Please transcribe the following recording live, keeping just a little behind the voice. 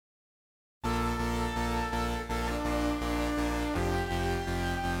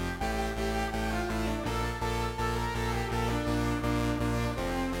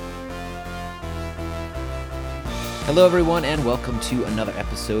Hello, everyone, and welcome to another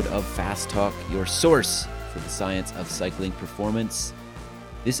episode of Fast Talk, your source for the science of cycling performance.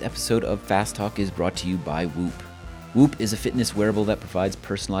 This episode of Fast Talk is brought to you by Whoop. Whoop is a fitness wearable that provides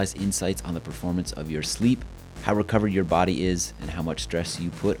personalized insights on the performance of your sleep, how recovered your body is, and how much stress you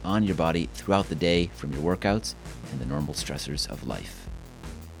put on your body throughout the day from your workouts and the normal stressors of life.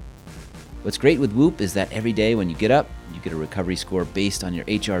 What's great with Whoop is that every day when you get up, you get a recovery score based on your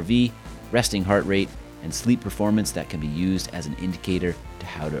HRV, resting heart rate, and sleep performance that can be used as an indicator to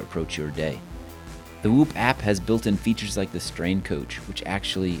how to approach your day. The Whoop app has built-in features like the Strain Coach, which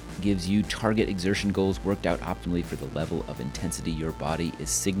actually gives you target exertion goals worked out optimally for the level of intensity your body is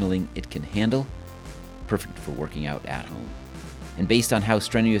signaling it can handle, perfect for working out at home. And based on how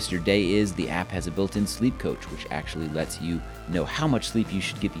strenuous your day is, the app has a built-in sleep coach, which actually lets you know how much sleep you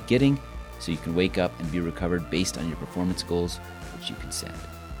should be getting so you can wake up and be recovered based on your performance goals, which you can set.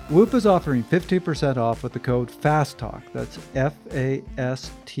 Whoop is offering 15% off with the code FASTTALK, that's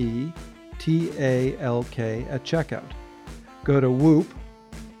FASTTALK at checkout. Go to Whoop,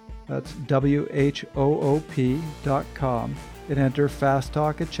 that's WHOOP.com, and enter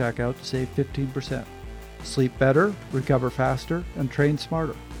FastTalk at checkout to save 15%. Sleep better, recover faster, and train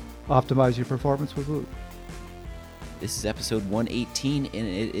smarter. Optimize your performance with Whoop. This is episode 118, and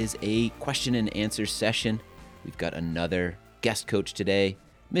it is a question and answer session. We've got another guest coach today,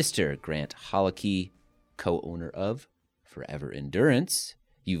 Mr. Grant Holicky, co-owner of Forever Endurance.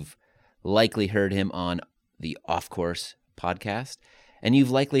 You've likely heard him on the Off Course podcast, and you've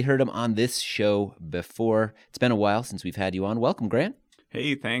likely heard him on this show before. It's been a while since we've had you on. Welcome, Grant.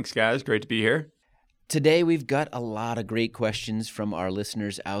 Hey, thanks, guys. Great to be here. Today, we've got a lot of great questions from our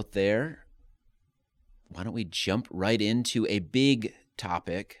listeners out there. Why don't we jump right into a big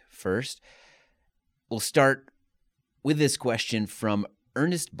topic first? We'll start with this question from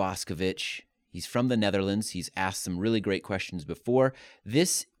Ernest Boskovich. He's from the Netherlands. He's asked some really great questions before.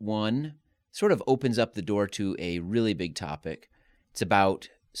 This one sort of opens up the door to a really big topic. It's about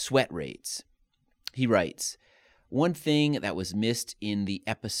sweat rates. He writes, one thing that was missed in the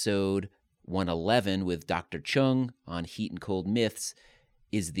episode 111 with Dr. Chung on heat and cold myths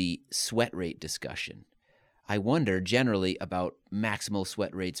is the sweat rate discussion. I wonder generally about maximal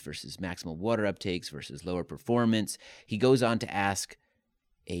sweat rates versus maximal water uptakes versus lower performance. He goes on to ask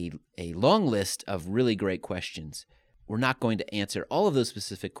a long list of really great questions. We're not going to answer all of those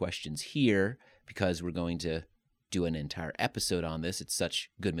specific questions here because we're going to do an entire episode on this. It's such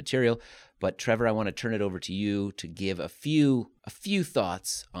good material. But Trevor, I want to turn it over to you to give a few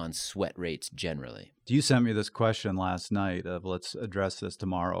thoughts on sweat rates generally. You sent me this question last night of let's address this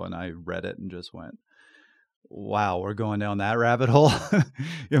tomorrow, and I read it and just went, wow, we're going down that rabbit hole.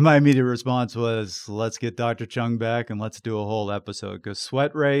 And my immediate response was, let's get Dr. Chung back and let's do a whole episode, because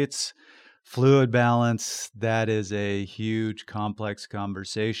sweat rates, fluid balance, that is a huge, complex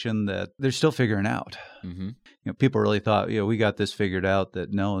conversation that they're still figuring out. Mm-hmm. People really thought, we got this figured out.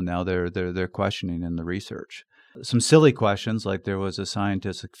 That no, now they're questioning in the research. Some silly questions, like there was a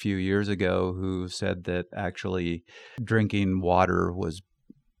scientist a few years ago who said that actually drinking water was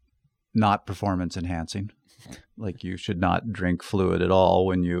not performance enhancing. Like you should not drink fluid at all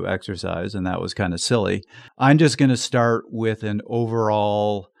when you exercise, and that was kind of silly. I'm just going to start with an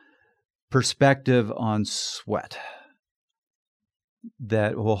overall perspective on sweat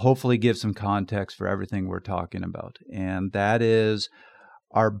that will hopefully give some context for everything we're talking about. And that is,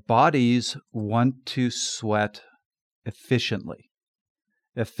 our bodies want to sweat efficiently.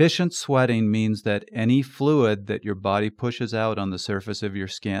 Efficient sweating means that any fluid that your body pushes out on the surface of your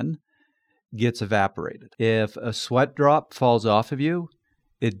skin gets evaporated. If a sweat drop falls off of you,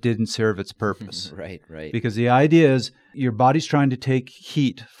 it didn't serve its purpose. Right. Because the idea is your body's trying to take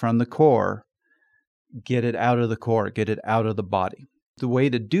heat from the core, get it out of the core, get it out of the body. The way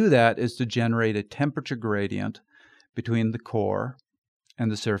to do that is to generate a temperature gradient between the core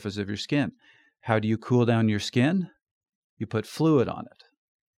and the surface of your skin. How do you cool down your skin? You put fluid on it.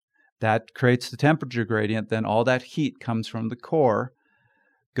 That creates the temperature gradient. Then all that heat comes from the core,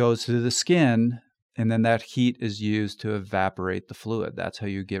 goes to the skin, and then that heat is used to evaporate the fluid. That's how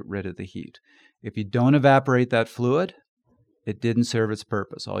you get rid of the heat. If you don't evaporate that fluid, it didn't serve its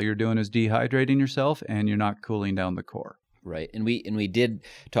purpose. All you're doing is dehydrating yourself, and you're not cooling down the core. Right. And we did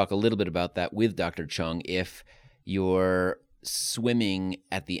talk a little bit about that with Dr. Chung. If you're swimming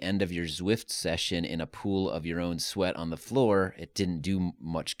at the end of your Zwift session in a pool of your own sweat on the floor, it didn't do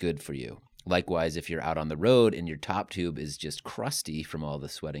much good for you. Likewise, if you're out on the road and your top tube is just crusty from all the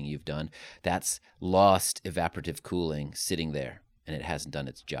sweating you've done, that's lost evaporative cooling sitting there, and it hasn't done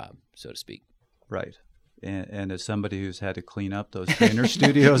its job, so to speak. Right. And as somebody who's had to clean up those trainer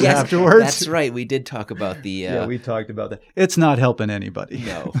studios Yes, afterwards. That's right. We did talk about the... Yeah, we talked about that. It's not helping anybody.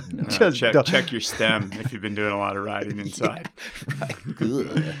 No. Just check your stem if you've been doing a lot of riding inside. Right.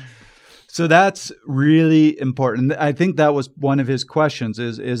 Ugh. So that's really important. I think that was one of his questions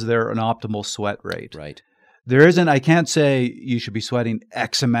is there an optimal sweat rate? Right. There isn't. I can't say you should be sweating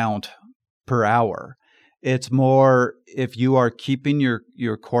X amount per hour. It's more if you are keeping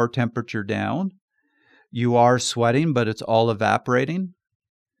your core temperature down, you are sweating, but it's all evaporating,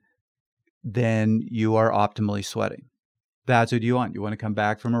 then you are optimally sweating. That's what you want. You want to come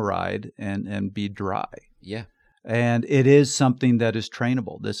back from a ride and be dry. Yeah. And it is something that is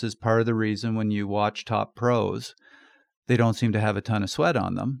trainable. This is part of the reason when you watch top pros, they don't seem to have a ton of sweat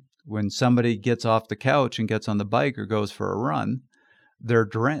on them. When somebody gets off the couch and gets on the bike or goes for a run, they're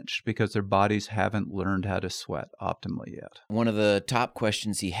drenched because their bodies haven't learned how to sweat optimally yet. One of the top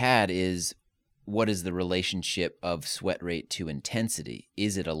questions he had is, what is the relationship of sweat rate to intensity?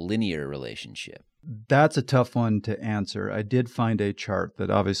 Is it a linear relationship? That's a tough one to answer. I did find a chart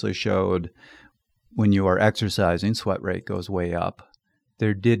that obviously showed when you are exercising, sweat rate goes way up.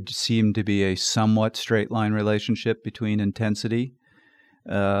 There did seem to be a somewhat straight line relationship between intensity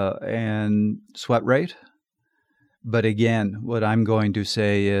and sweat rate. But again, what I'm going to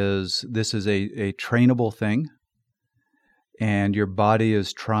say is this is a trainable thing. And your body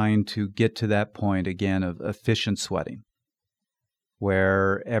is trying to get to that point, again, of efficient sweating,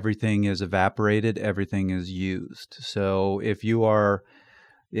 where everything is evaporated, everything is used. So if your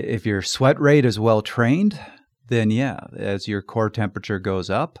sweat rate is well trained, then yeah, as your core temperature goes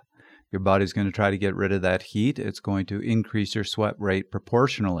up, your body's going to try to get rid of that heat. It's going to increase your sweat rate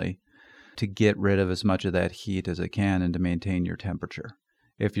proportionally to get rid of as much of that heat as it can and to maintain your temperature.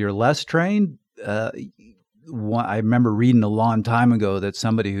 If you're less trained, I remember reading a long time ago that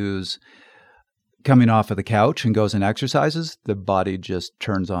somebody who's coming off of the couch and goes and exercises, the body just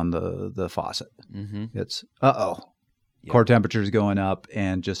turns on the faucet. Mm-hmm. It's, Yeah. core temperature is going up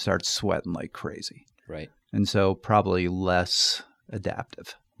and just starts sweating like crazy. Right. And so probably less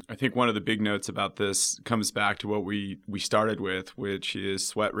adaptive. I think one of the big notes about this comes back to what we started with, which is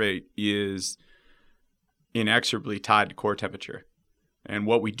sweat rate is inexorably tied to core temperature. And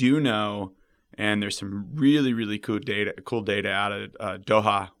what we do know, and there's some really, really cool data out of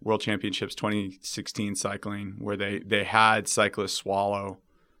Doha World Championships 2016 cycling, where they had cyclists swallow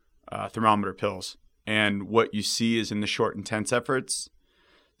thermometer pills. And what you see is in the short, intense efforts,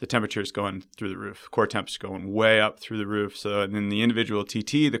 the temperature is going through the roof. Core temperature is going way up through the roof. So in the individual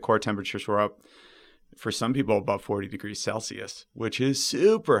TT, the core temperatures were up for some people above 40 degrees Celsius, which is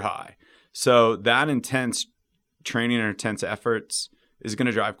super high. So that intense training or intense efforts is going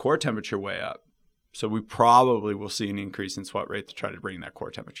to drive core temperature way up. So we probably will see an increase in sweat rate to try to bring that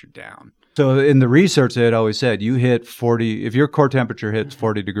core temperature down. So in the research, they had always said you hit 40, if your core temperature hits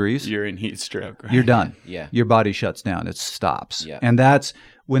 40 degrees, You're in heat stroke. Right? you're done. Yeah. Your body shuts down. It stops. Yeah. And that's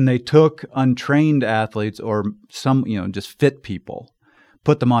when they took untrained athletes or some, just fit people,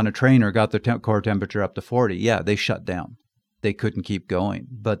 put them on a trainer, got their core temperature up to 40. Yeah, they shut down. They couldn't keep going.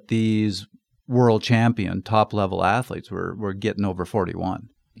 But these world champion top level athletes were getting over 41.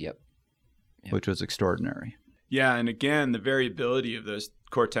 Yep. Which was extraordinary. Yeah, and again, the variability of those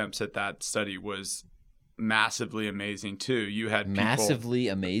core temps at that study was massively amazing too. You had people, Massively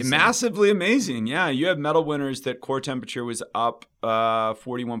amazing. massively amazing. Yeah, you had medal winners that core temperature was up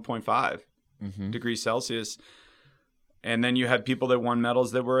 41.5 Mm-hmm. degrees Celsius, and then you had people that won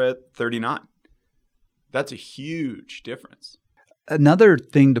medals that were at 39. That's a huge difference. Another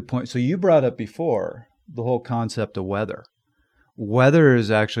thing to point, so you brought up before the whole concept of weather. Weather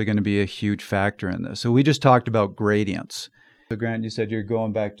is actually going to be a huge factor in this. So we just talked about gradients. So Grant, you said you're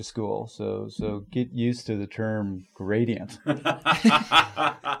going back to school. So get used to the term gradient.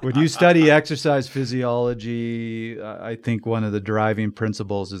 When you study exercise physiology, I think one of the driving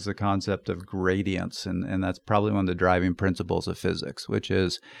principles is the concept of gradients. And that's probably one of the driving principles of physics, which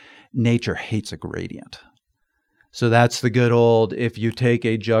is nature hates a gradient. So that's the good old, if you take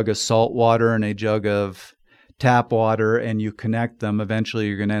a jug of salt water and a jug of tap water and you connect them, eventually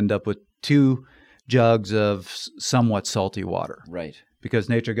you're going to end up with two jugs of somewhat salty water. Right. Because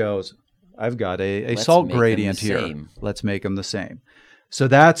nature goes, I've got a Let's salt make them gradient the here. same. Let's make them the same. So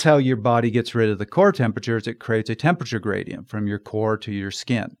that's how your body gets rid of the core temperatures. It creates a temperature gradient from your core to your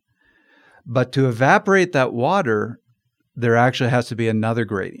skin. But to evaporate that water, there actually has to be another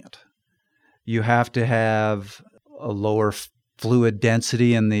gradient. You have to have a lower fluid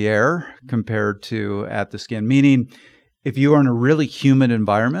density in the air compared to at the skin. Meaning, if you are in a really humid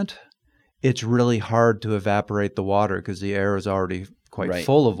environment, it's really hard to evaporate the water because the air is already quite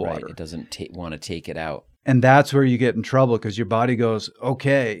full of water. Right. It doesn't want to take it out. And that's where you get in trouble because your body goes,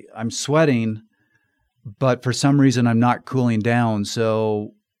 okay, I'm sweating, but for some reason I'm not cooling down.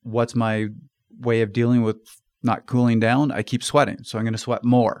 So what's my way of dealing with not cooling down? I keep sweating. So I'm going to sweat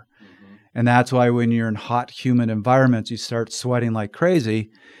more. And that's why when you're in hot, humid environments, you start sweating like crazy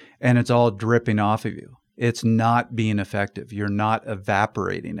and it's all dripping off of you. It's not being effective. You're not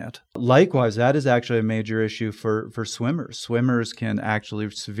evaporating it. Likewise, that is actually a major issue for swimmers. Swimmers can actually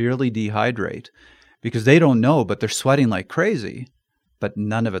severely dehydrate because they don't know, but they're sweating like crazy, but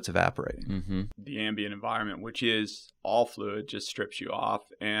none of it's evaporating. Mm-hmm. The ambient environment, which is all fluid, just strips you off.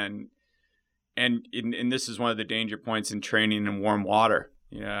 And this is one of the danger points in training in warm water.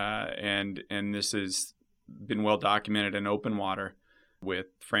 Yeah, and this has been well documented in open water with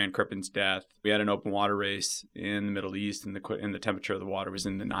Fran Krippen's death. We had an open water race in the Middle East, and the temperature of the water was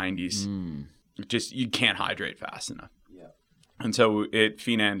in the 90s. Just you can't hydrate fast enough. Yeah, and so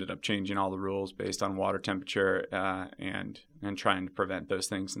FINA ended up changing all the rules based on water temperature and trying to prevent those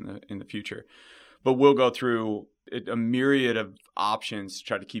things in the future. But we'll go through a myriad of options to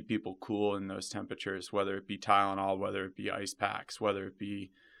try to keep people cool in those temperatures, whether it be Tylenol, whether it be ice packs, whether it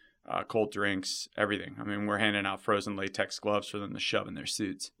be cold drinks, everything. I mean, we're handing out frozen latex gloves for them to shove in their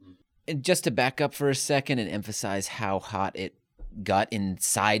suits. And just to back up for a second and emphasize how hot it got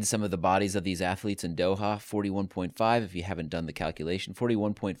inside some of the bodies of these athletes in Doha, 41.5, if you haven't done the calculation,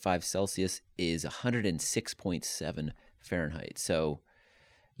 41.5 Celsius is 106.7 Fahrenheit. So,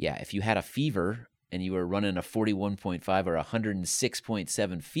 yeah, if you had a fever and you were running a 41.5 or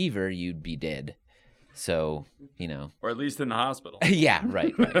 106.7 fever, you'd be dead. So, Or at least in the hospital. Yeah,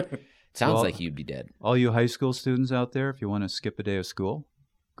 right. Sounds like you'd be dead. All you high school students out there, if you want to skip a day of school,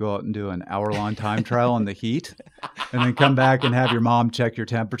 go out and do an hour-long time trial in the heat, and then come back and have your mom check your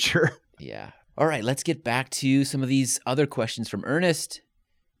temperature. Yeah. All right, let's get back to some of these other questions from Ernest.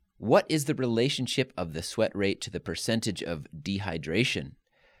 What is the relationship of the sweat rate to the percentage of dehydration?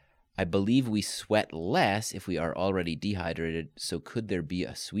 I believe we sweat less if we are already dehydrated, so could there be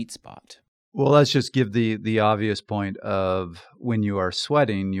a sweet spot? Well, let's just give the obvious point of when you are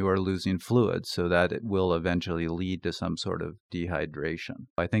sweating, you are losing fluid, so that it will eventually lead to some sort of dehydration.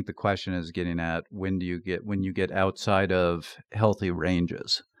 I think the question is getting at when you get outside of healthy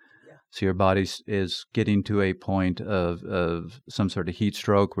ranges. Yeah. So your body is getting to a point of some sort of heat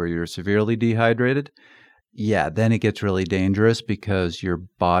stroke where you're severely dehydrated. Yeah, then it gets really dangerous because your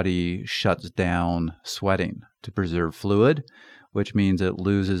body shuts down sweating to preserve fluid, which means it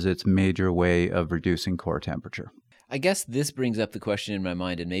loses its major way of reducing core temperature. I guess this brings up the question in my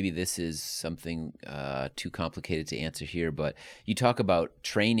mind, and maybe this is something too complicated to answer here, but you talk about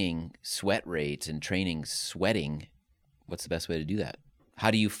training sweat rates and training sweating. What's the best way to do that? How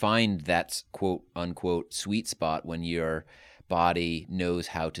do you find that quote unquote sweet spot when your body knows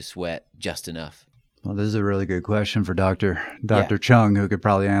how to sweat just enough? Well, this is a really good question for Dr. Chung, who could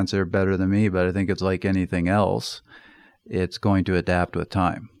probably answer better than me, but I think it's like anything else. It's going to adapt with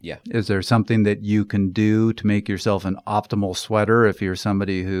time. Yeah. Is there something that you can do to make yourself an optimal sweater if you're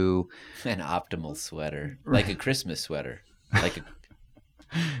somebody who... An optimal sweater. Like a Christmas sweater.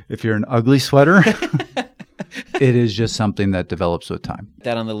 If you're an ugly sweater, it is just something that develops with time.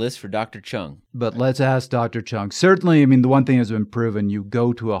 That on the list for Dr. Chung. But let's ask Dr. Chung. Certainly, I mean, the one thing has been proven, you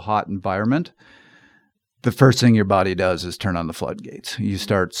go to a hot environment, the first thing your body does is turn on the floodgates. You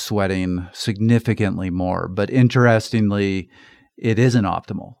start sweating significantly more. But interestingly, it isn't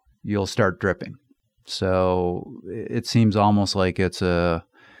optimal. You'll start dripping. So it seems almost like it's a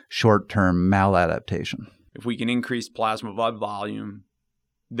short-term maladaptation. If we can increase plasma blood volume,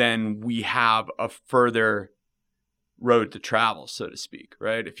 then we have a further road to travel, so to speak,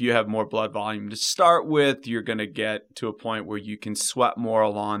 right? If you have more blood volume to start with, you're going to get to a point where you can sweat more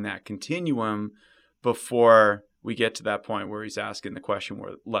along that continuum before we get to that point where he's asking the question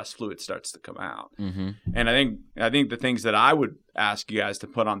where less fluid starts to come out. Mm-hmm. And I think the things that I would ask you guys to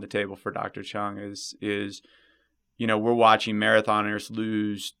put on the table for Dr. Chung is we're watching marathoners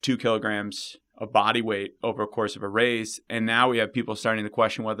lose 2 kilograms of body weight over a course of a race, and now we have people starting to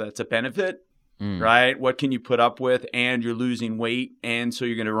question whether that's a benefit, right? What can you put up with? And you're losing weight, and so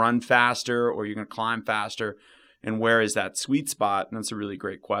you're going to run faster or you're going to climb faster. And where is that sweet spot? And that's a really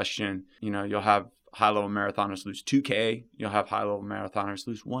great question. You'll have high-level marathoners lose 2K. You'll have high-level marathoners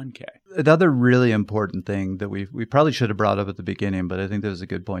lose 1K. Another really important thing that we probably should have brought up at the beginning, but I think this is a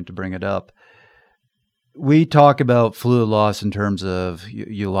good point to bring it up. We talk about fluid loss in terms of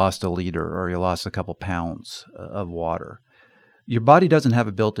you lost a liter or you lost a couple pounds of water. Your body doesn't have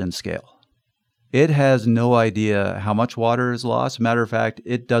a built-in scale. It has no idea how much water is lost. Matter of fact,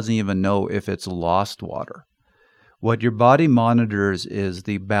 it doesn't even know if it's lost water. What your body monitors is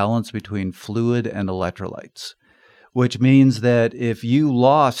the balance between fluid and electrolytes, which means that if you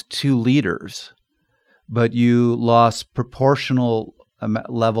lost 2 liters, but you lost proportional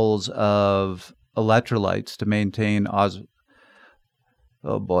levels of electrolytes to maintain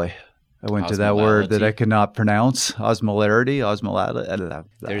oh boy, I went to that word that I cannot pronounce. Osmolarity.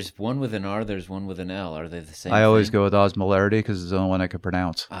 There's one with an R, there's one with an L. Are they the same I always thing? go with osmolarity because it's the only one I could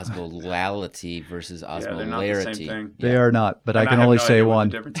pronounce. Osmolality versus osmolarity. Yeah, they're not the same thing. They are not, but And I can have only no say idea what one.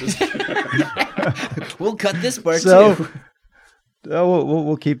 the difference is. We'll cut this part So, too.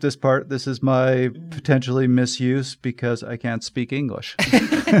 we'll keep this part. This is my potentially misuse because I can't speak English.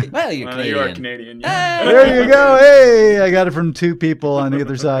 Well, you're Well, Canadian. you are Canadian. Yeah. There you go. Hey, I got it from 2 people on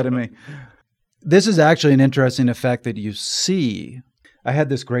either side of me. This is actually an interesting effect that you see. I had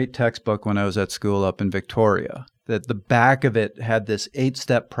this great textbook when I was at school up in Victoria, that the back of it had this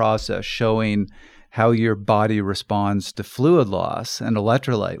 8-step process showing how your body responds to fluid loss and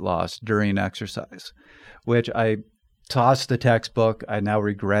electrolyte loss during exercise, which I tossed the textbook. I now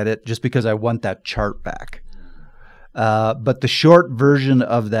regret it just because I want that chart back. But the short version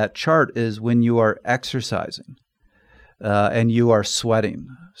of that chart is when you are exercising and you are sweating.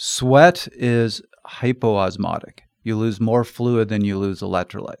 Sweat is hypoosmotic. You lose more fluid than you lose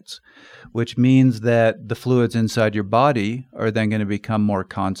electrolytes, which means that the fluids inside your body are then going to become more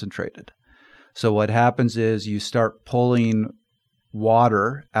concentrated. So what happens is you start pulling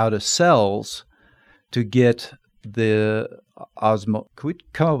water out of cells to get the Can we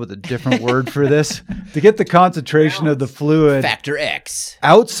come up with a different word for this? To get the concentration of the fluid Factor X.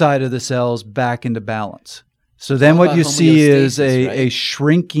 outside of the cells back into balance. So then what you see is a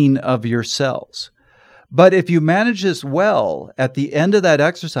shrinking of your cells. But if you manage this well, at the end of that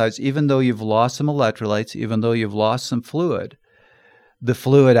exercise, even though you've lost some electrolytes, even though you've lost some fluid, the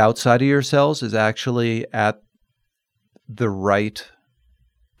fluid outside of your cells is actually at the right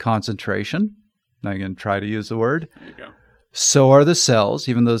concentration. Now I'm going to try to use the word. There you go. So are the cells,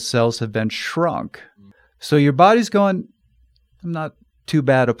 even though the cells have been shrunk. So your body's going, I'm not too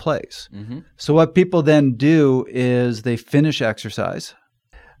bad a place. Mm-hmm. So what people then do is they finish exercise.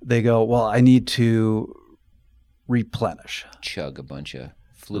 They go, well, I need to replenish. Chug a bunch of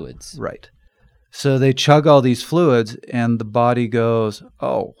fluids. Right. So they chug all these fluids and the body goes,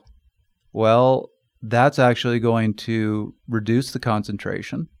 oh, well, that's actually going to reduce the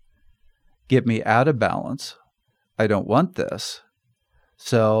concentration, get me out of balance. I don't want this.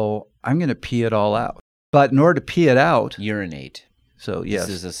 So I'm going to pee it all out. But in order to pee it out, Urinate. so yes,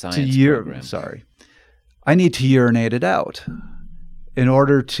 This is a science program. Sorry. I need to urinate it out. In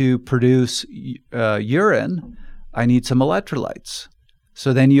order to produce urine, I need some electrolytes.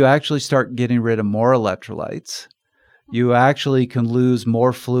 So then you actually start getting rid of more electrolytes. You actually can lose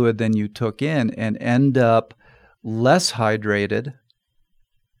more fluid than you took in and end up less hydrated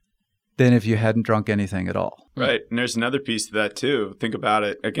than if you hadn't drunk anything at all. Right. And there's another piece to that too. Think about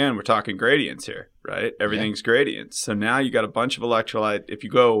it. Again, we're talking gradients here, right? Everything's gradients. So now you got a bunch of electrolyte. If you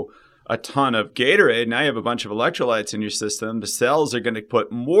go a ton of Gatorade, now you have a bunch of electrolytes in your system. The cells are going to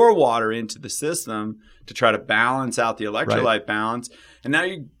put more water into the system to try to balance out the electrolyte balance. And now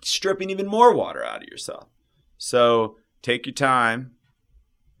you're stripping even more water out of yourself. So take your time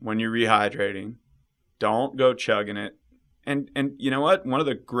when you're rehydrating. Don't go chugging it. And you know what? One of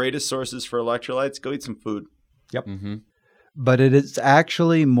the greatest sources for electrolytes, go eat some food. Yep. Mm-hmm. But it is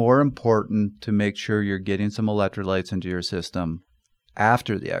actually more important to make sure you're getting some electrolytes into your system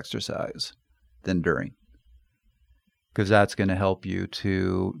after the exercise than during, because that's going to help you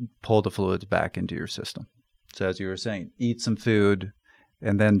to pull the fluids back into your system. So as you were saying, eat some food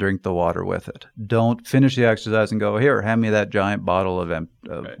and then drink the water with it. Don't finish the exercise and go, here, hand me that giant bottle of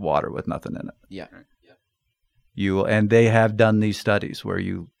water with nothing in it. Yeah. And they have done these studies where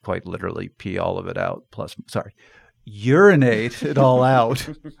you quite literally pee all of it out, urinate it all out,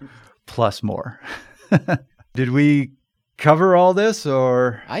 plus more. Did we cover all this,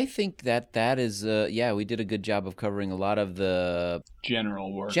 or? I think that is, we did a good job of covering a lot of the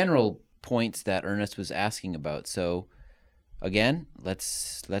general points that Ernest was asking about. So again,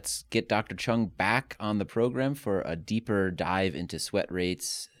 let's get Dr. Chung back on the program for a deeper dive into sweat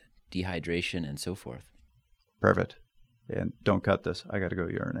rates, dehydration, and so forth. Perfect. And don't cut this. I got to go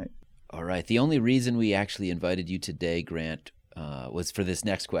urinate. All right. The only reason we actually invited you today, Grant, was for this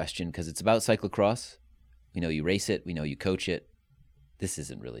next question, because it's about cyclocross. We know you race it. We know you coach it. This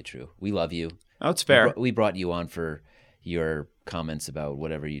isn't really true. We love you. That's fair. We brought you on for your comments about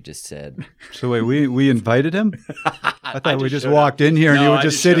whatever you just said. So wait, we invited him? I thought we just showed walked in here and No, you were I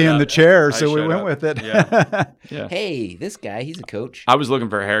just just sitting showed in the up. chair, I so we showed went up. with it. Yeah. Hey, this guy, he's a coach. I was looking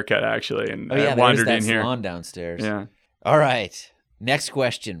for a haircut actually, and Oh yeah, I there's wandered that in here. salon downstairs. Yeah. All right. Next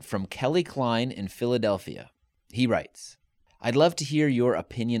question from Kelly Klein in Philadelphia. He writes, I'd love to hear your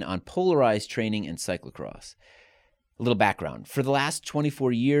opinion on polarized training and cyclocross. A little background. For the last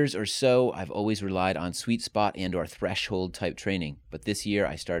 24 years or so, I've always relied on sweet spot and or threshold type training. But this year,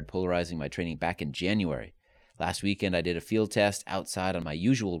 I started polarizing my training back in January. Last weekend, I did a field test outside on my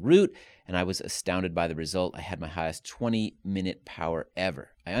usual route, and I was astounded by the result. I had my highest 20-minute power ever.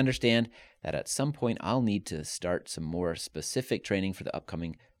 I understand that at some point, I'll need to start some more specific training for the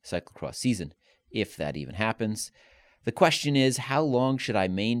upcoming cyclocross season, if that even happens. The question is, how long should I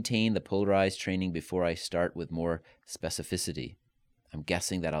maintain the polarized training before I start with more specificity? I'm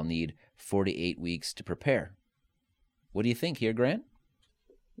guessing that I'll need 48 weeks to prepare. What do you think here, Grant?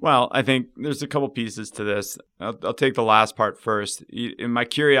 Well, I think there's a couple pieces to this. I'll take the last part first. And my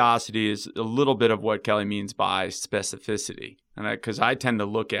curiosity is a little bit of what Kelly means by specificity. And because I tend to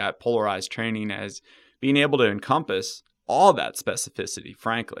look at polarized training as being able to encompass all that specificity,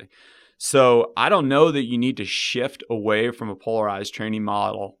 frankly. So I don't know that you need to shift away from a polarized training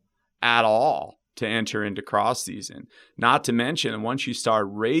model at all to enter into cross season. Not to mention, once you start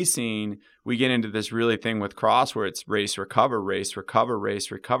racing, we get into this really thing with cross where it's race, recover,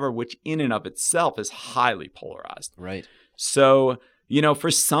 which in and of itself is highly polarized. Right. So,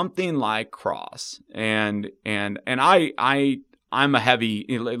 for something like cross, and I'm a heavy,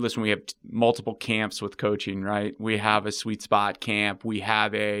 listen, we have multiple camps with coaching, right? We have a sweet spot camp. We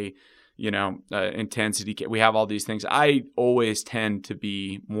have a intensity. We have all these things. I always tend to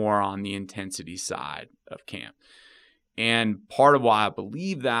be more on the intensity side of camp. And part of why I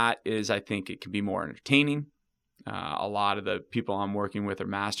believe that is I think it can be more entertaining. A lot of the people I'm working with are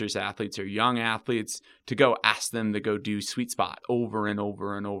masters athletes or young athletes. To go ask them to go do sweet spot over and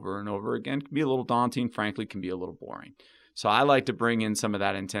over and over and over again can be a little daunting, frankly, can be a little boring. So I like to bring in some of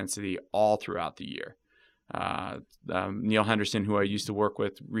that intensity all throughout the year. Neil Henderson, who I used to work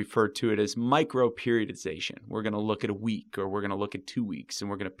with, referred to it as micro periodization. We're going to look at a week or we're going to look at 2 weeks and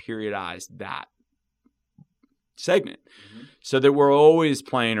we're going to periodize that segment so that we're always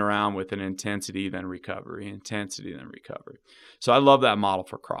playing around with an intensity, then recovery. So I love that model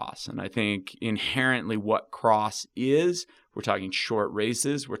for cross. And I think inherently what cross is, we're talking short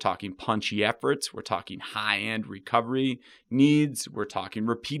races, we're talking punchy efforts, we're talking high-end recovery needs, we're talking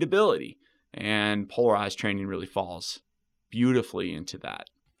repeatability. And polarized training really falls beautifully into that.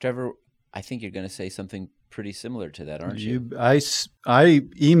 Trevor, I think you're going to say something pretty similar to that, aren't you? I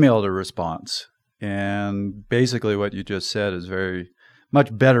emailed a response, and basically what you just said is very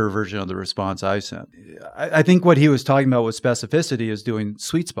much better version of the response I sent. I think what he was talking about with specificity is doing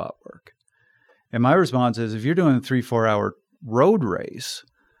sweet spot work. And my response is, if you're doing a 3-4 hour road race,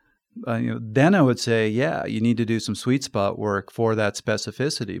 then I would say, yeah, you need to do some sweet spot work for that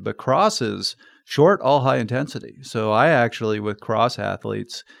specificity. But cross is short, all high intensity. So I actually, with cross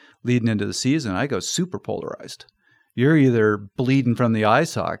athletes leading into the season, I go super polarized. You're either bleeding from the eye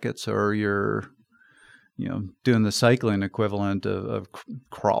sockets or you're, doing the cycling equivalent of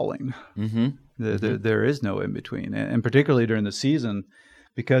crawling. Mm-hmm. There is no in between. And particularly during the season,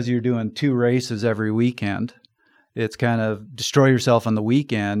 because you're doing 2 races every weekend, it's kind of destroy yourself on the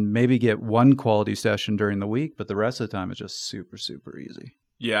weekend, maybe get 1 quality session during the week, but the rest of the time is just super, super easy.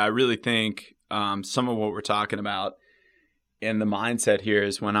 Yeah, I really think some of what we're talking about in the mindset here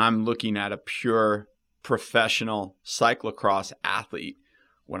is when I'm looking at a pure professional cyclocross athlete,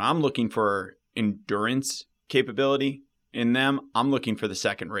 when I'm looking for endurance capability in them, I'm looking for the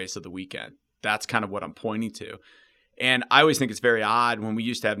second race of the weekend. That's kind of what I'm pointing to. And I always think it's very odd when we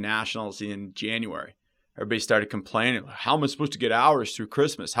used to have nationals in January. Everybody started complaining, how am I supposed to get hours through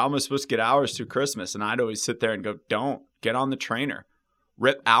Christmas? And I'd always sit there and go, don't. Get on the trainer.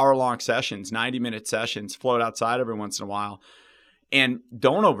 Rip hour-long sessions, 90-minute sessions, float outside every once in a while. And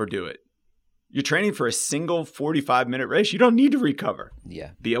don't overdo it. You're training for a single 45-minute race. You don't need to recover.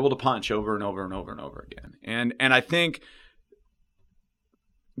 Yeah. Be able to punch over and over and over and over again. And I think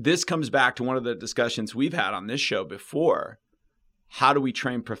this comes back to one of the discussions we've had on this show before. How do we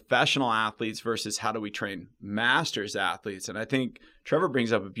train professional athletes versus how do we train masters athletes? And I think Trevor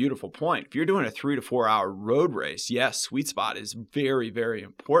brings up a beautiful point. If you're doing a 3 to 4 hour road race, yes, sweet spot is very, very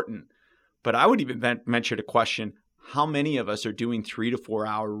important. But I would even venture to question how many of us are doing 3 to 4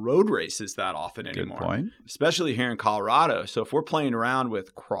 hour road races that often anymore. Good point. Especially here in Colorado. So if we're playing around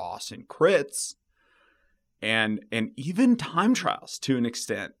with cross and crits, and even time trials to an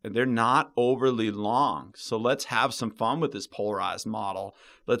extent. They're not overly long. So let's have some fun with this polarized model.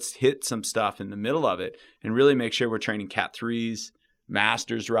 Let's hit some stuff in the middle of it and really make sure we're training Cat 3s,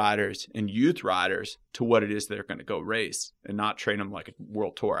 Masters riders, and youth riders to what it is they're going to go race, and not train them like a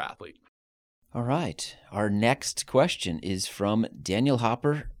World Tour athlete. All right. Our next question is from Daniel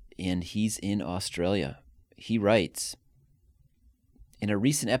Hopper, and he's in Australia. He writes, in a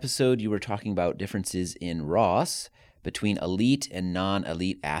recent episode, you were talking about differences in ROS between elite and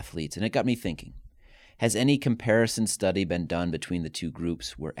non-elite athletes, and it got me thinking. Has any comparison study been done between the two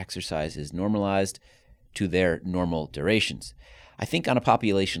groups where exercise is normalized to their normal durations? I think on a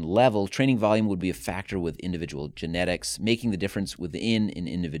population level, training volume would be a factor with individual genetics, making the difference within an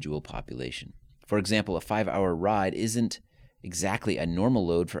individual population. For example, a 5-hour ride isn't exactly a normal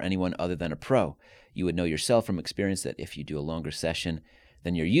load for anyone other than a pro. You would know yourself from experience that if you do a longer session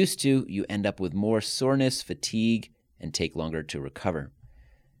than you're used to, you end up with more soreness, fatigue, and take longer to recover.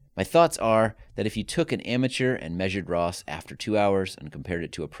 My thoughts are that if you took an amateur and measured ROS after 2 hours and compared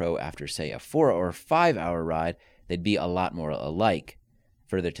it to a pro after, say, a 4 or 5 hour ride, they'd be a lot more alike.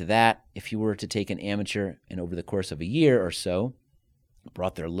 Further to that, if you were to take an amateur and over the course of a year or so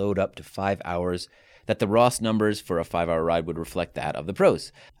brought their load up to 5 hours, that the ROS numbers for a 5-hour ride would reflect that of the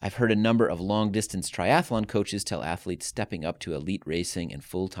pros. I've heard a number of long-distance triathlon coaches tell athletes stepping up to elite racing and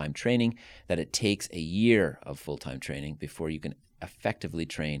full-time training that it takes a year of full-time training before you can effectively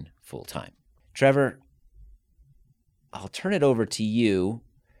train full-time. Trevor, I'll turn it over to you.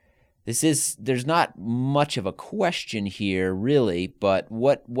 There's not much of a question here, really, but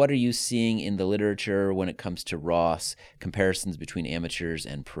what are you seeing in the literature when it comes to ROS, comparisons between amateurs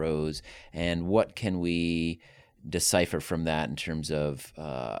and pros, and what can we decipher from that in terms of,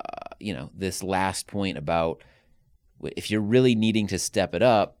 this last point about if you're really needing to step it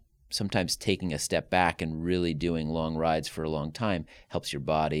up, sometimes taking a step back and really doing long rides for a long time helps your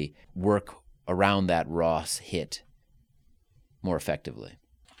body work around that ROS hit more effectively.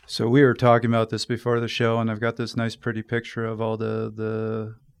 So we were talking about this before the show, and I've got this nice pretty picture of all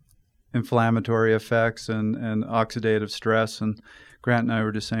the inflammatory effects and oxidative stress. And Grant and I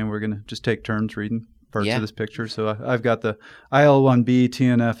were just saying we're going to just take turns reading parts of this picture. So I've got the IL-1B,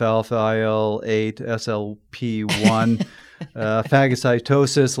 TNF-alpha, IL-8, SLP-1,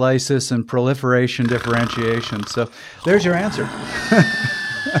 phagocytosis, lysis, and proliferation differentiation. So there's your answer.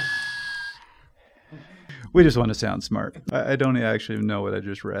 We just want to sound smart. I don't actually know what I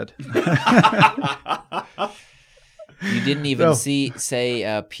just read. You didn't even say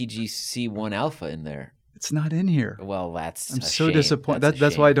PGC1 alpha in there. It's not in here. Well, I'm so disappointed.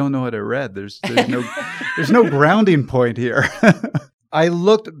 That's why I don't know what I read. There's no grounding point here. I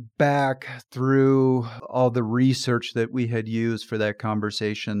looked back through all the research that we had used for that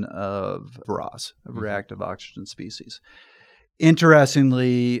conversation of ROS, of reactive oxygen species.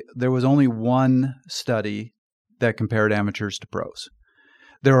 Interestingly, there was only one study that compared amateurs to pros.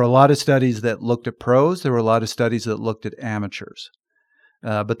 There were a lot of studies that looked at pros. There were a lot of studies that looked at amateurs,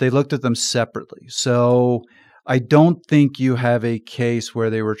 but they looked at them separately. So I don't think you have a case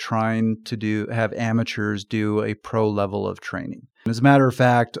where they were trying to have amateurs do a pro level of training. As a matter of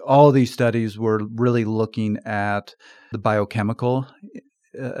fact, all of these studies were really looking at the biochemical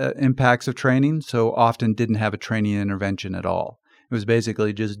impacts of training, so often didn't have a training intervention at all. It was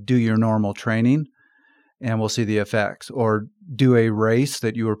basically just do your normal training and we'll see the effects, or do a race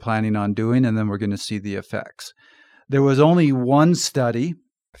that you were planning on doing and then we're going to see the effects. There was only one study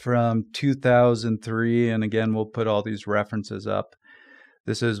from 2003, and again, we'll put all these references up.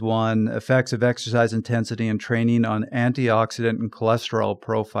 This is one, effects of exercise intensity and training on antioxidant and cholesterol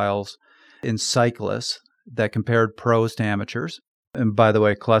profiles in cyclists, that compared pros to amateurs. And by the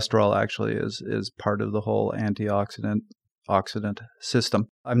way, cholesterol actually is part of the whole antioxidant system.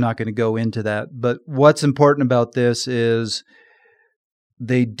 I'm not going to go into that. But what's important about this is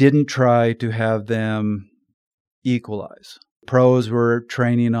they didn't try to have them equalize. Pros were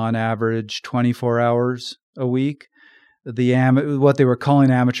training on average 24 hours a week. What they were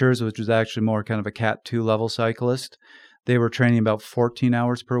calling amateurs, which was actually more kind of a Cat 2 level cyclist, they were training about 14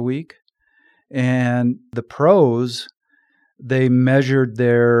 hours per week. And the pros, they measured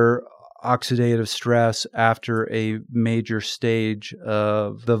their oxidative stress after a major stage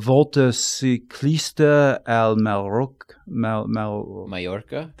of the Volta Ciclista al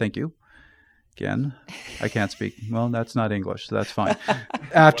Mallorca. Thank you. Again, I can't speak. Well, that's not English, so that's fine.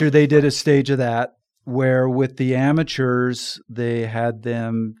 After they did a stage of that, where with the amateurs, they had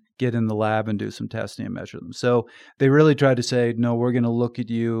them get in the lab and do some testing and measure them. So they really tried to say, no, we're going to look at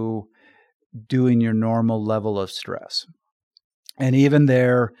you doing your normal level of stress. And even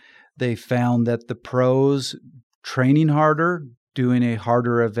there, they found that the pros training harder, doing a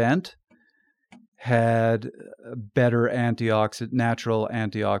harder event, had a better natural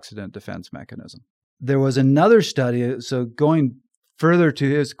antioxidant defense mechanism. There was another study, so going further to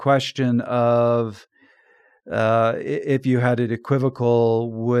his question of if you had it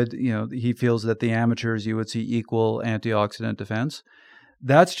equivocal, he feels that the amateurs, you would see equal antioxidant defense.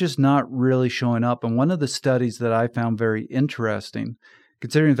 That's just not really showing up. And one of the studies that I found very interesting,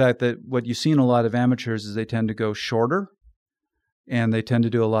 considering the fact that what you see in a lot of amateurs is they tend to go shorter and they tend to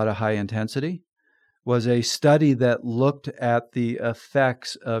do a lot of high intensity, was a study that looked at the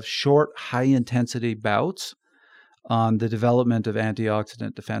effects of short, high-intensity bouts on the development of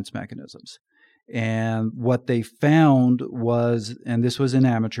antioxidant defense mechanisms. And what they found was, and this was in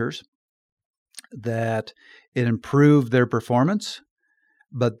amateurs, that it improved their performance,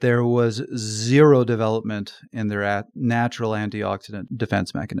 but there was zero development in their natural antioxidant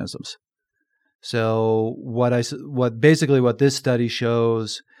defense mechanisms. So what this study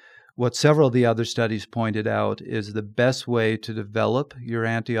shows, what several of the other studies pointed out, is the best way to develop your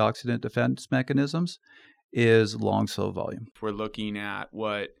antioxidant defense mechanisms is long, slow volume. If we're looking at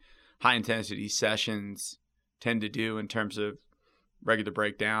what high-intensity sessions tend to do in terms of regular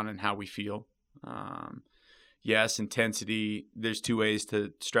breakdown and how we feel, yes, intensity, there's two ways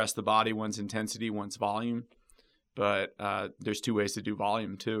to stress the body. One's intensity, one's volume. But there's two ways to do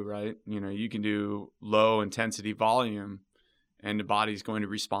volume too, right? You can do low-intensity volume, and the body's going to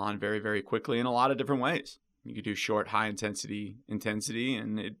respond very, very quickly in a lot of different ways. You could do short, high-intensity,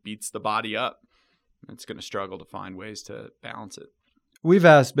 and it beats the body up. It's going to struggle to find ways to balance it. We've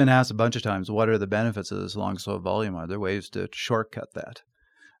been asked a bunch of times, what are the benefits of this long, slow volume? Are there ways to shortcut that?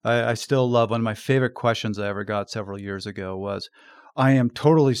 I still love, one of my favorite questions I ever got several years ago was, I am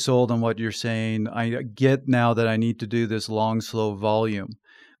totally sold on what you're saying. I get now that I need to do this long, slow volume.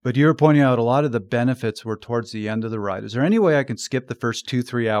 But you're pointing out a lot of the benefits were towards the end of the ride. Is there any way I can skip the first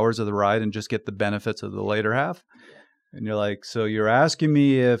 2-3 hours of the ride and just get the benefits of the later half? And you're like, so you're asking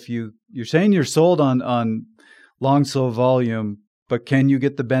me if you're saying you're sold on long, slow volume, but can you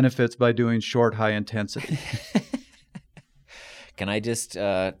get the benefits by doing short, high intensity? Can I just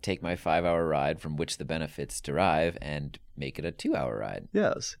take my 5-hour ride from which the benefits derive and make it a 2-hour ride?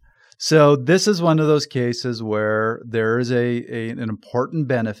 Yes. So this is one of those cases where there is an important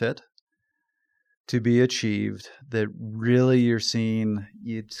benefit to be achieved that really you're seeing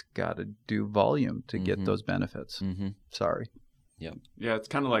you've got to do volume to get those benefits. Mm-hmm. Sorry. Yep. Yeah, it's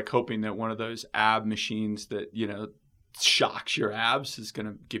kind of like hoping that one of those ab machines that, shocks your abs is going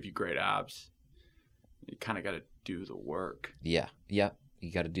to give you great abs. You kind of got to do the work. Yeah. You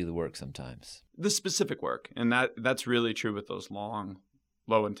got to do the work sometimes. The specific work. And that's really true with those long,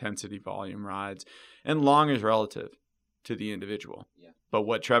 low-intensity volume rides. And long is relative to the individual. Yeah. But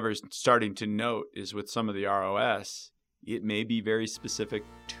what Trevor's starting to note is with some of the ROS, it may be very specific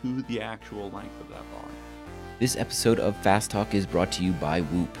to the actual length of that volume. This episode of Fast Talk is brought to you by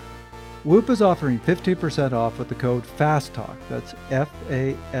Whoop. Whoop is offering 15% off with the code FASTTALK. That's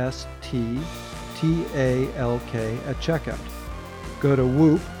FASTTALK at checkout. Go to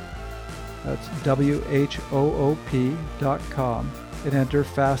Whoop, that's WHOOP.com, and enter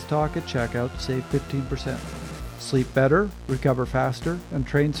Fast Talk at checkout to save 15%. Sleep better, recover faster, and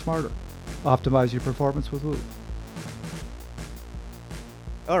train smarter. Optimize your performance with Whoop.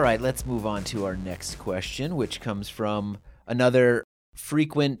 All right, let's move on to our next question, which comes from another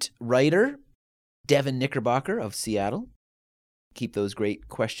frequent writer, Devin Knickerbocker of Seattle. Keep those great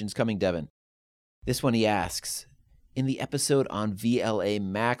questions coming, Devin. This one he asks, in the episode on VLA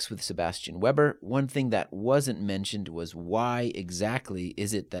Max with Sebastian Weber, one thing that wasn't mentioned was why exactly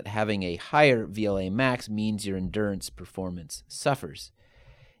is it that having a higher VLA Max means your endurance performance suffers?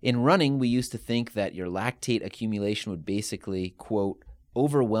 In running, we used to think that your lactate accumulation would basically, quote,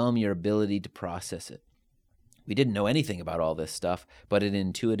 overwhelm your ability to process it. We didn't know anything about all this stuff, but it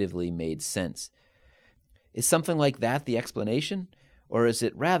intuitively made sense. Is something like that the explanation? Or is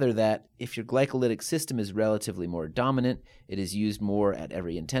it rather that if your glycolytic system is relatively more dominant, it is used more at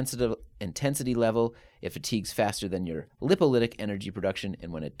every intensity level, it fatigues faster than your lipolytic energy production,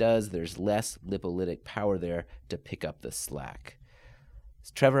 and when it does, there's less lipolytic power there to pick up the slack?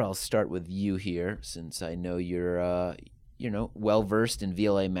 So, Trevor, I'll start with you here, since I know you're well-versed in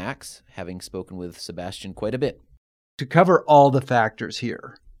VLA Max, having spoken with Sebastian quite a bit. To cover all the factors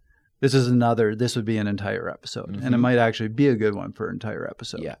here, this would be an entire episode, and it might actually be a good one for an entire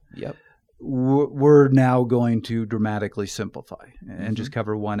episode. Yeah, yep. we're now going to dramatically simplify and just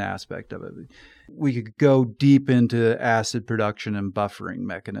cover one aspect of it. We could go deep into acid production and buffering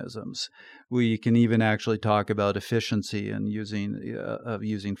mechanisms. We can even actually talk about efficiency and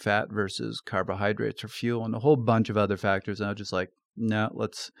using fat versus carbohydrates for fuel and a whole bunch of other factors. And I was just like, no,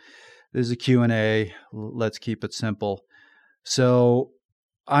 this is a Q&A. Let's keep it simple. So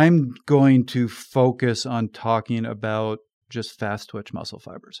I'm going to focus on talking about just fast twitch muscle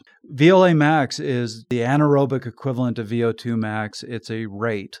fibers. VLA max is the anaerobic equivalent of VO2 max. It's a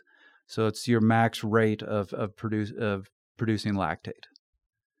rate. So it's your max rate of producing lactate.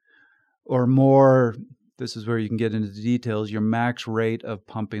 Or more, this is where you can get into the details, your max rate of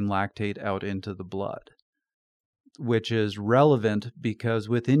pumping lactate out into the blood, which is relevant because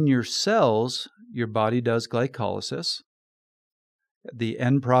within your cells, your body does glycolysis. The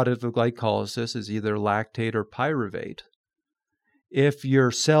end product of glycolysis is either lactate or pyruvate. If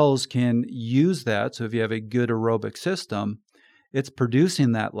your cells can use that, so if you have a good aerobic system, it's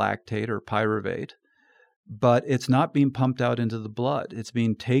producing that lactate or pyruvate, but it's not being pumped out into the blood. It's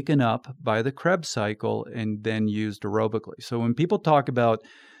being taken up by the Krebs cycle and then used aerobically. So when people talk about,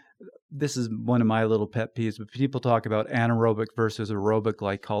 this is one of my little pet peeves, but people talk about anaerobic versus aerobic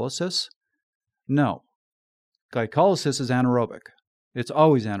glycolysis. No. Glycolysis is anaerobic. It's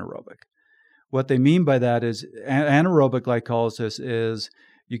always anaerobic. What they mean by that is anaerobic glycolysis is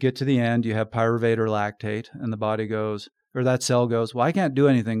you get to the end, you have pyruvate or lactate, and the body goes, or that cell goes, well, I can't do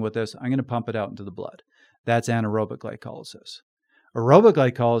anything with this. I'm going to pump it out into the blood. That's anaerobic glycolysis. Aerobic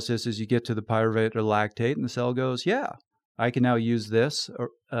glycolysis is you get to the pyruvate or lactate, and the cell goes, yeah, I can now use this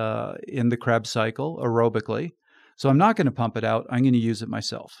in the Krebs cycle aerobically. So I'm not going to pump it out. I'm going to use it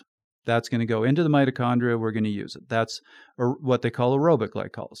myself. That's going to go into the mitochondria. We're going to use it. That's what they call aerobic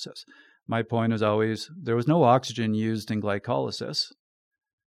glycolysis. My point is always, there was no oxygen used in glycolysis.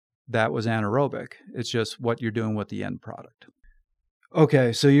 That was anaerobic. It's just what you're doing with the end product.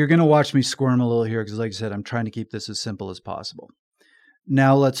 Okay, so you're going to watch me squirm a little here because, like I said, I'm trying to keep this as simple as possible.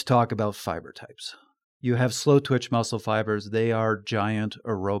 Now let's talk about fiber types. You have slow twitch muscle fibers. They are giant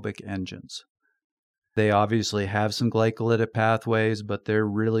aerobic engines. They obviously have some glycolytic pathways, but they're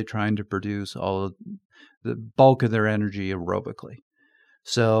really trying to produce all of the bulk of their energy aerobically.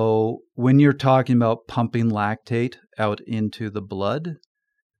 So when you're talking about pumping lactate out into the blood,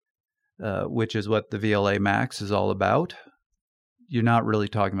 which is what the VLA max is all about, you're not really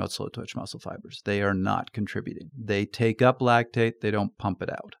talking about slow twitch muscle fibers. They are not contributing. They take up lactate. They don't pump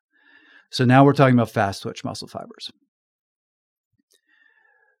it out. So now we're talking about fast twitch muscle fibers.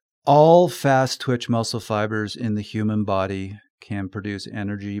 All fast twitch muscle fibers in the human body can produce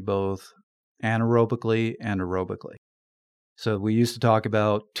energy both anaerobically and aerobically. So we used to talk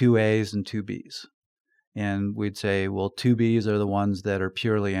about 2As and 2Bs. And we'd say, well, 2Bs are the ones that are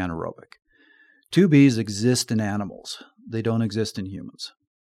purely anaerobic. 2Bs exist in animals. They don't exist in humans.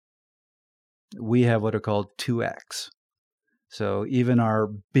 We have what are called 2X. So even our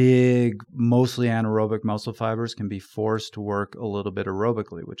big, mostly anaerobic muscle fibers can be forced to work a little bit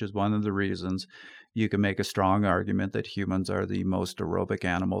aerobically, which is one of the reasons you can make a strong argument that humans are the most aerobic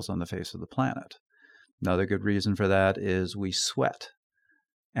animals on the face of the planet. Another good reason for that is we sweat.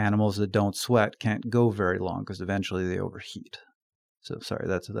 Animals that don't sweat can't go very long because eventually they overheat. So sorry,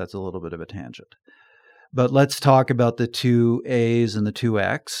 that's a little bit of a tangent. But let's talk about the 2As and the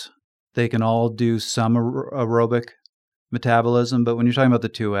 2X. They can all do some aerobic metabolism, but when you're talking about the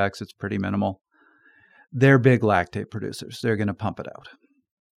 2X, it's pretty minimal. They're big lactate producers. They're going to pump it out.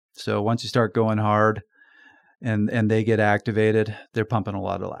 So once you start going hard and they get activated, they're pumping a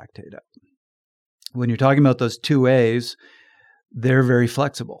lot of lactate out. When you're talking about those 2As, they're very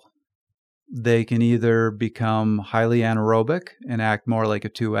flexible. They can either become highly anaerobic and act more like a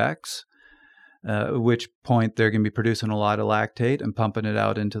 2X, at which point they're going to be producing a lot of lactate and pumping it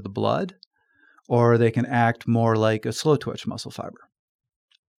out into the blood, or they can act more like a slow twitch muscle fiber,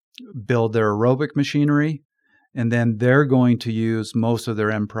 build their aerobic machinery, and then they're going to use most of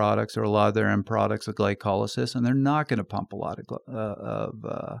their end products or a lot of their end products of glycolysis, and they're not going to pump a lot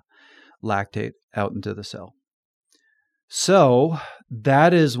of lactate out into the cell. So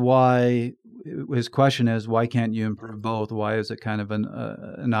that is why his question is, why can't you improve both? Why is it kind of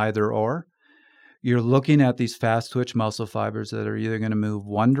an either or? You're looking at these fast twitch muscle fibers that are either going to move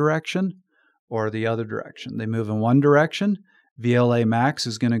one direction or the other direction. They move in one direction, VLA max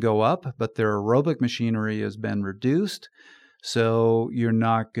is going to go up, but their aerobic machinery has been reduced, so you're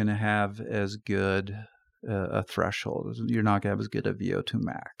not going to have as good a threshold. You're not going to have as good a VO2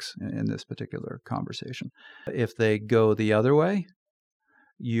 max in this particular conversation. If they go the other way,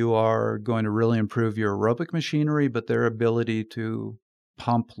 you are going to really improve your aerobic machinery, but their ability to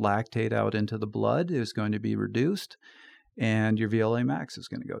pump lactate out into the blood is going to be reduced, and your VLA max is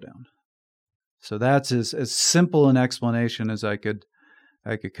going to go down. So that's as simple an explanation as I could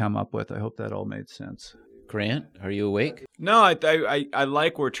come up with. I hope that all made sense. Grant, are you awake? No, I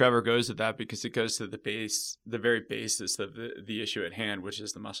like where Trevor goes with that, because it goes to the very basis of the issue at hand, which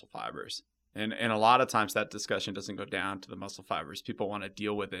is the muscle fibers. And a lot of times that discussion doesn't go down to the muscle fibers. People want to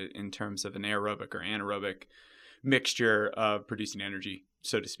deal with it in terms of an aerobic or anaerobic mixture of producing energy,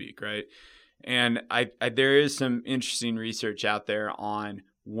 so to speak, right? And there is some interesting research out there on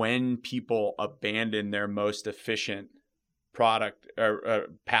when people abandon their most efficient product or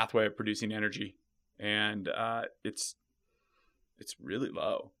pathway of producing energy. And it's really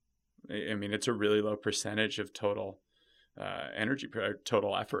low. I mean, it's a really low percentage of total energy,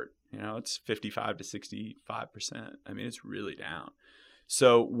 total effort. It's 55 to 65%. I mean, it's really down.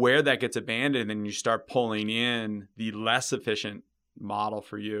 So where that gets abandoned, then you start pulling in the less efficient model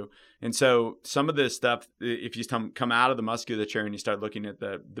for you. And so some of this stuff, if you come out of the musculature and you start looking at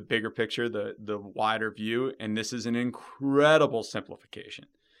the bigger picture, the wider view, and this is an incredible simplification.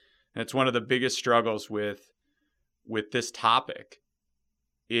 And it's one of the biggest struggles with this topic,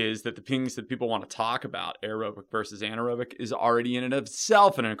 is that the things that people want to talk about, aerobic versus anaerobic, is already in and of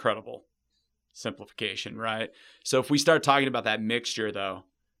itself an incredible simplification, right? So if we start talking about that mixture, though,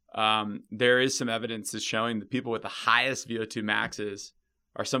 there is some evidence that's showing that people with the highest VO2 maxes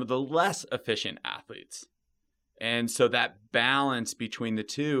are some of the less efficient athletes. And so that balance between the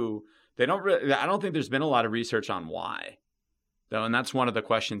two, I don't think there's been a lot of research on why, though, and that's one of the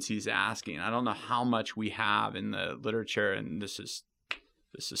questions he's asking. I don't know how much we have in the literature, and this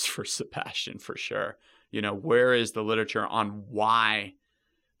is for Sebastian for sure. Where is the literature on why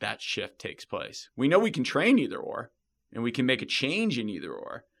that shift takes place? We know we can train either or, and we can make a change in either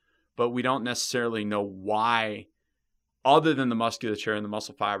or, but we don't necessarily know why, other than the musculature and the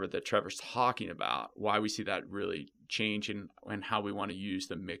muscle fiber that Trevor's talking about, why we see that really change in how we want to use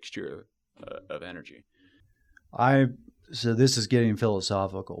the mixture of energy. So this is getting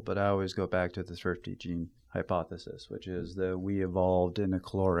philosophical, but I always go back to the thrifty gene hypothesis, which is that we evolved in a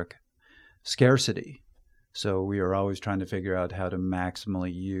caloric scarcity. So we are always trying to figure out how to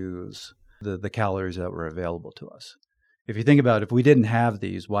maximally use the calories that were available to us. If you think about it, if we didn't have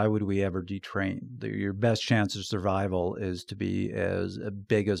these, why would we ever detrain? Your best chance of survival is to be as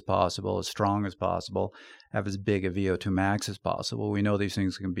big as possible, as strong as possible, have as big a VO2 max as possible. We know these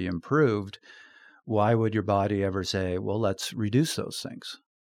things can be improved. Why would your body ever say, well, let's reduce those things?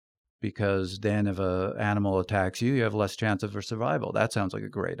 Because then if an animal attacks you, you have less chance of survival. That sounds like a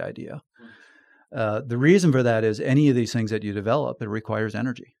great idea. The reason for that is any of these things that you develop, it requires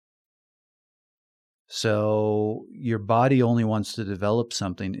energy. So your body only wants to develop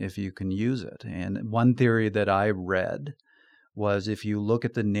something if you can use it. And one theory that I read was, if you look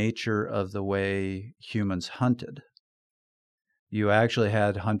at the nature of the way humans hunted, you actually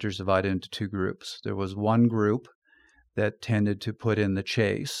had hunters divided into two groups. There was one group that tended to put in the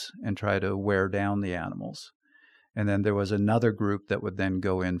chase and try to wear down the animals. And then there was another group that would then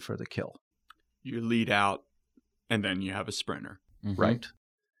go in for the kill. You lead out, and then you have a sprinter. Mm-hmm. Right.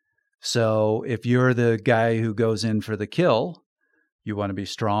 So if you're the guy who goes in for the kill, you want to be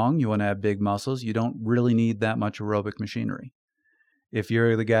strong, you want to have big muscles, you don't really need that much aerobic machinery. If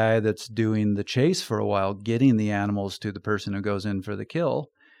you're the guy that's doing the chase for a while, getting the animals to the person who goes in for the kill,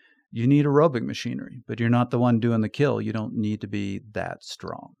 you need aerobic machinery, but you're not the one doing the kill. You don't need to be that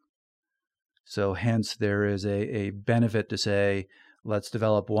strong. So hence there is a benefit to say, let's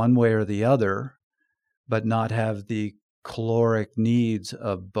develop one way or the other, but not have the caloric needs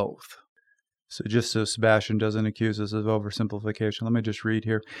of both. So just so Sebastian doesn't accuse us of oversimplification, let me just read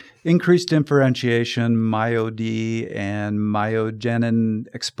here. Increased differentiation, MyoD, and myogenin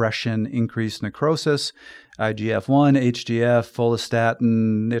expression, increased necrosis, IGF-1, HGF,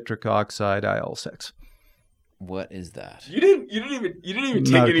 follistatin, nitric oxide, IL-6. What is that? You didn't even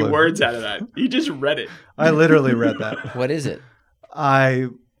take any words out of that. You just read it. I literally read that. What is it?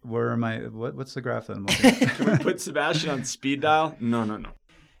 Where am I? What's the graph that I'm looking at? Can we put Sebastian on speed dial? No.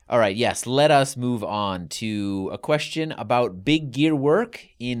 All right, yes, let us move on to a question about big gear work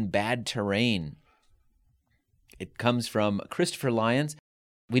in bad terrain. It comes from Christopher Lyons.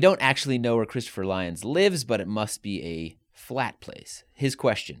 We don't actually know where Christopher Lyons lives, but it must be a flat place. His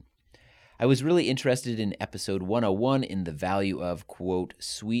question: I was really interested in episode 101 in the value of, quote,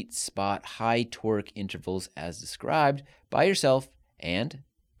 sweet spot high torque intervals as described by yourself and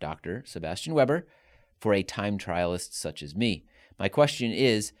Dr. Sebastian Weber for a time trialist such as me. My question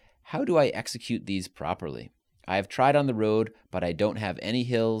is, how do I execute these properly? I have tried on the road, but I don't have any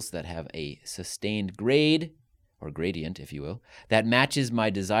hills that have a sustained grade or gradient, if you will, that matches my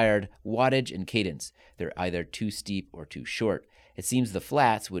desired wattage and cadence. They're either too steep or too short. It seems the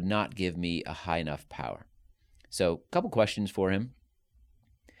flats would not give me a high enough power. So, a couple questions for him.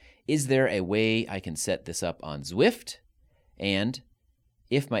 Is there a way I can set this up on Zwift? And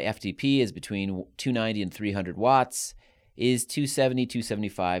if my FTP is between 290 and 300 watts, is 270,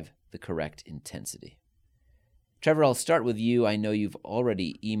 275 the correct intensity? Trevor, I'll start with you. I know you've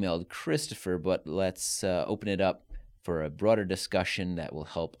already emailed Christopher, but let's open it up for a broader discussion that will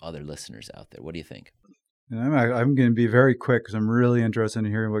help other listeners out there. What do you think? And I'm going to be very quick because I'm really interested in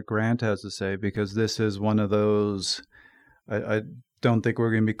hearing what Grant has to say, because this is one of those, I don't think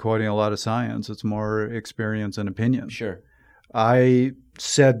we're going to be quoting a lot of science. It's more experience and opinion. Sure. I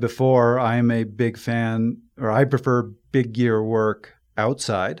said before, I'm a big fan, or I prefer big gear work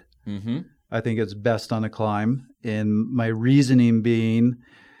outside. Mm-hmm. I think it's best on a climb. And my reasoning being,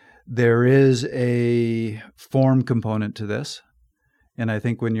 there is a form component to this. And I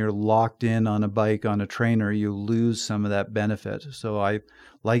think when you're locked in on a bike, on a trainer, you lose some of that benefit. So I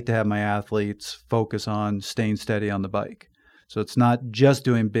like to have my athletes focus on staying steady on the bike. So it's not just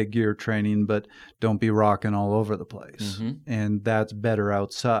doing big gear training, but don't be rocking all over the place. Mm-hmm. And that's better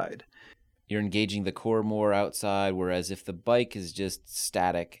outside. You're engaging the core more outside, whereas if the bike is just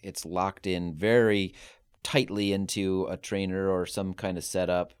static, it's locked in very tightly into a trainer or some kind of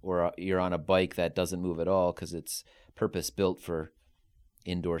setup, or you're on a bike that doesn't move at all because it's purpose-built for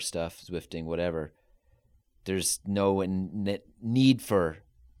indoor stuff, Zwifting, whatever. There's no need for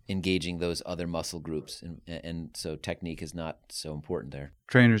engaging those other muscle groups, and so technique is not so important there.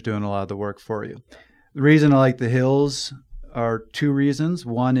 Trainer's doing a lot of the work for you. The reason I like the hills are two reasons.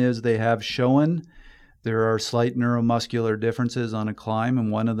 One is they have shown there are slight neuromuscular differences on a climb,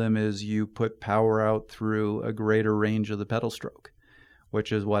 and one of them is you put power out through a greater range of the pedal stroke,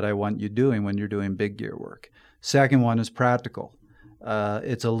 which is what I want you doing when you're doing big gear work. Second one is practical.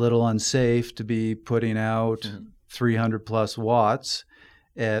 It's a little unsafe to be putting out 300 plus watts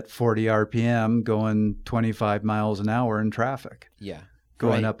at 40 RPM going 25 miles an hour in traffic. Yeah.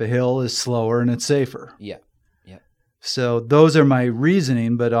 Going up a hill is slower and it's safer. Yeah. So those are my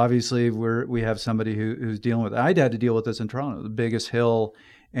reasoning, but obviously we have somebody who's dealing with it. I'd had to deal with this in Toronto. The biggest hill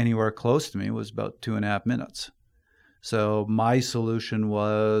anywhere close to me was about 2.5 minutes. So my solution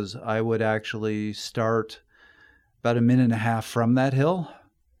was I would actually start about 1.5 minutes from that hill,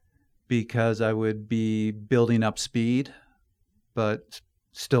 because I would be building up speed, but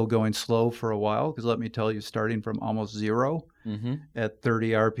still going slow for a while. Because let me tell you, starting from almost zero at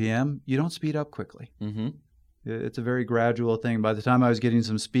 30 RPM, you don't speed up quickly. Mm-hmm. It's a very gradual thing. By the time I was getting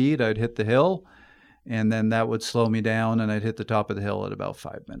some speed, I'd hit the hill, and then that would slow me down, and I'd hit the top of the hill at about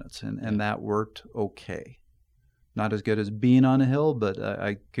 5 minutes. And that worked okay. Not as good as being on a hill, but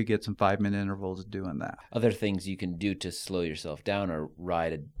I could get some 5-minute intervals doing that. Other things you can do to slow yourself down are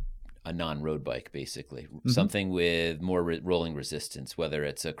ride a non-road bike, basically. Mm-hmm. Something with more rolling resistance, whether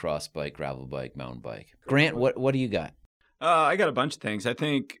it's a cross bike, gravel bike, mountain bike. Grant, what do you got? I got a bunch of things. I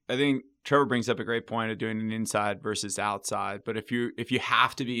think Trevor brings up a great point of doing an inside versus outside. But if you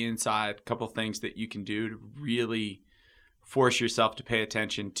have to be inside, a couple things that you can do to really force yourself to pay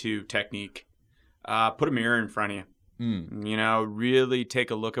attention to technique. Put a mirror in front of you. Really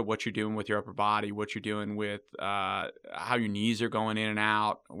take a look at what you're doing with your upper body, what you're doing with how your knees are going in and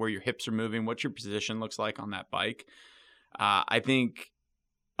out, where your hips are moving, what your position looks like on that bike. I think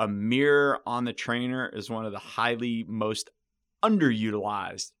a mirror on the trainer is one of the highly most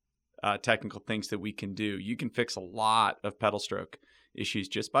underutilized technical things that we can do. You can fix a lot of pedal stroke issues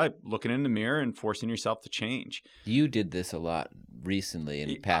just by looking in the mirror and forcing yourself to change. You did this a lot recently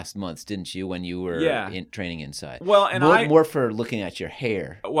in past months, didn't you, when you were training inside? Well, and more for looking at your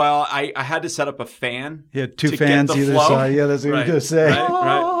hair. Well, I had to set up a fan. You had two fans either side. Yeah, that's what I was going to say.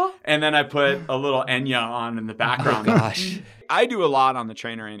 Right. And then I put a little Enya on in the background. Oh, gosh. I do a lot on the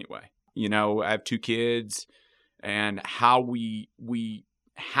trainer anyway. I have 2 kids, and how we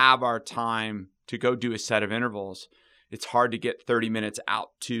have our time to go do a set of intervals, it's hard to get 30 minutes out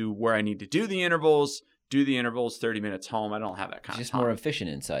to where I need to do the intervals, 30 minutes home. I don't have that kind of time. Just more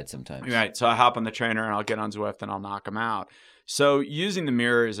efficient inside sometimes. Right. So I hop on the trainer and I'll get on Zwift and I'll knock them out. So using the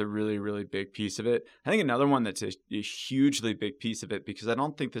mirror is a really, really big piece of it. I think another one that's a hugely big piece of it, because I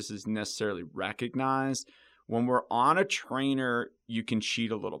don't think this is necessarily recognized. When we're on a trainer, you can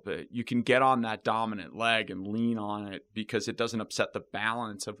cheat a little bit. You can get on that dominant leg and lean on it because it doesn't upset the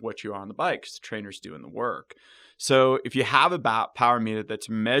balance of what you are on the bike, because the trainer's doing the work. So if you have a power meter that's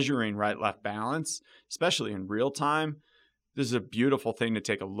measuring right-left balance, especially in real time, this is a beautiful thing to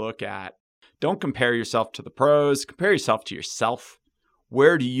take a look at. Don't compare yourself to the pros. Compare yourself to yourself.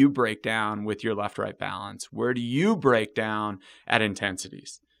 where do you break down with your left-right balance? Where do you break down at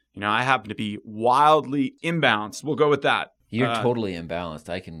intensities? I happen to be wildly imbalanced. We'll go with that. You're totally imbalanced.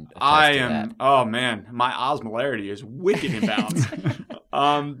 I can attest to that. Oh man, my osmolarity is wicked imbalanced.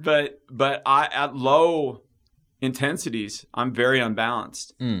 But at low intensities, I'm very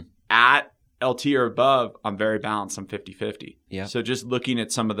unbalanced. At LT or above, I'm very balanced. I'm 50-50. Yeah. So just looking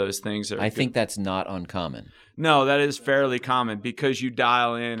at some of those things. I think that's not uncommon. No, that is fairly common because you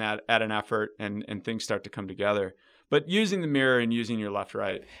dial in at an effort and things start to come together. But using the mirror and using your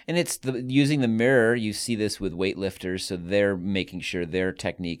left-right. And it's using the mirror, you see this with weightlifters, so they're making sure their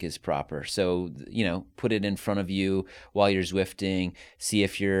technique is proper. So, put it in front of you while you're Zwifting, see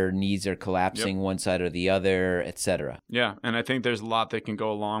if your knees are collapsing one side or the other, etc. Yeah, and I think there's a lot that can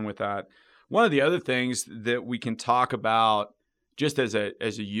go along with that. One of the other things that we can talk about just as a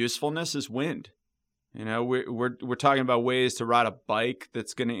usefulness is wind. We're talking about ways to ride a bike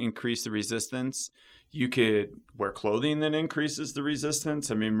that's going to increase the resistance. You could wear clothing that increases the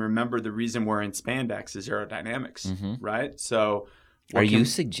resistance. I mean, remember the reason we're in spandex is aerodynamics, right? So are you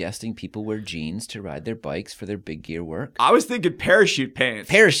suggesting people wear jeans to ride their bikes for their big gear work? I was thinking parachute pants.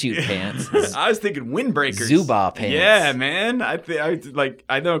 Pants. I was thinking windbreakers. Zuba pants. Yeah, man.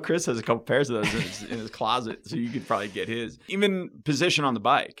 I know Chris has a couple pairs of those in his closet, so you could probably get his. Even position on the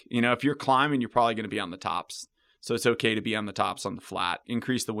bike. If you're climbing, you're probably going to be on the tops. So it's okay to be on the tops on the flat.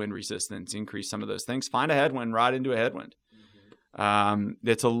 Increase the wind resistance. Increase some of those things. Find a headwind. Ride into a headwind.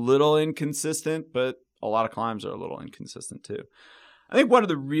 It's a little inconsistent, but a lot of climbs are a little inconsistent too. I think one of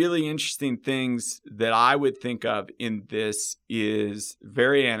the really interesting things that I would think of in this is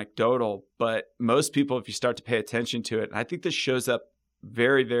very anecdotal, but most people, if you start to pay attention to it, and I think this shows up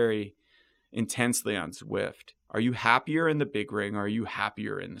very, very intensely on Zwift. Are you happier in the big ring or are you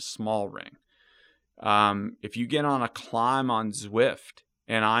happier in the small ring? If you get on a climb on Zwift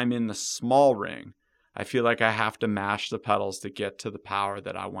and I'm in the small ring, I feel like I have to mash the pedals to get to the power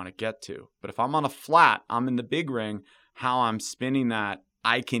that I want to get to. But if I'm on a flat, I'm in the big ring, how I'm spinning that,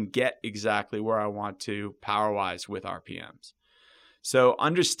 I can get exactly where I want to power-wise with RPMs. So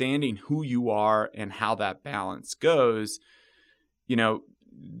understanding who you are and how that balance goes,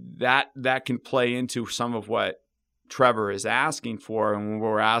 that can play into some of what Trevor is asking for and what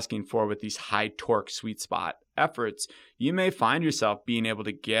we're asking for with these high torque sweet spot efforts. You may find yourself being able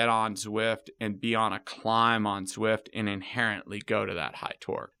to get on Zwift and be on a climb on Zwift and inherently go to that high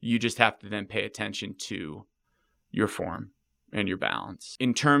torque. You just have to then pay attention to your form and your balance.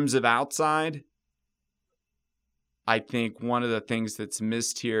 In terms of outside, I think one of the things that's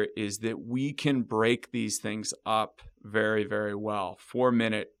missed here is that we can break these things up very, very well.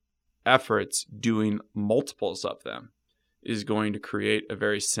 4-minute efforts doing multiples of them is going to create a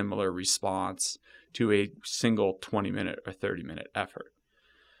very similar response to a single 20-minute or 30-minute effort.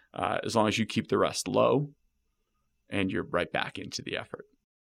 As long as you keep the rest low and you're right back into the effort.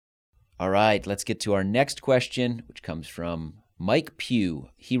 All right, let's get to our next question, which comes from Mike Pugh.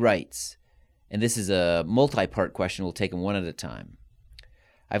 He writes, and this is a multi-part question. We'll take them one at a time.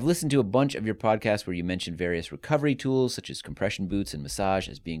 I've listened to a bunch of your podcasts where you mentioned various recovery tools, such as compression boots and massage,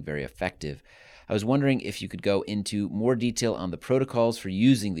 as being very effective. I was wondering if you could go into more detail on the protocols for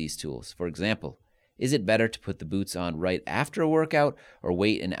using these tools. For example, is it better to put the boots on right after a workout or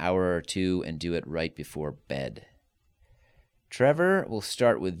wait an hour or two and do it right before bed? Trevor, we'll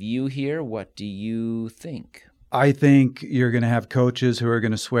start with you here. What do you think? I think you're going to have coaches who are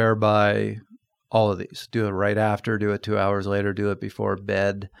going to swear by all of these. Do it right after, do it 2 hours later, do it before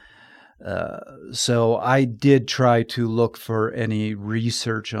bed. So I did try to look for any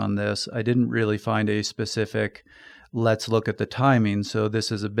research on this. I didn't really find a specific, let's look at the timing. So this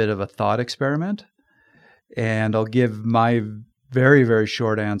is a bit of a thought experiment. And I'll give my very, very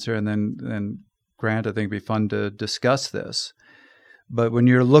short answer. And then Grant, I think it'd be fun to discuss this. But when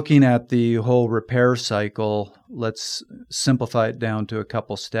you're looking at the whole repair cycle, let's simplify it down to a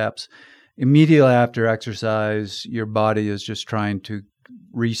couple steps. Immediately after exercise, your body is just trying to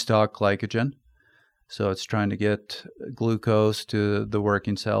restock glycogen. So it's trying to get glucose to the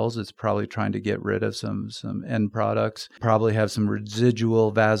working cells. It's probably trying to get rid of some end products. Probably have some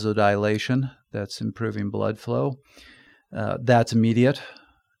residual vasodilation that's improving blood flow. That's immediate.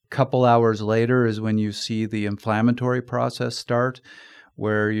 Couple hours later is when you see the inflammatory process start,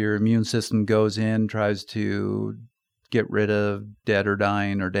 where your immune system goes in, tries to get rid of dead or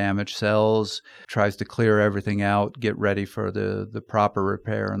dying or damaged cells, tries to clear everything out, get ready for the proper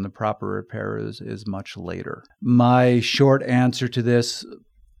repair, and the proper repair is much later. My short answer to this,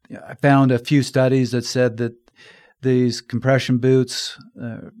 I found a few studies that said that these compression boots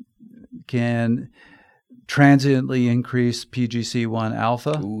can transiently increase PGC1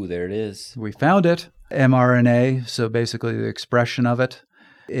 alpha. Ooh, there it is. We found it. mRNA, so basically the expression of it.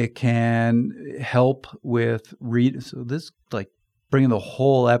 It can help with so this like bringing the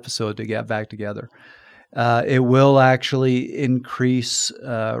whole episode to get back together. It will actually increase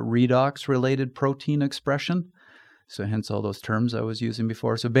redox-related protein expression. So hence all those terms I was using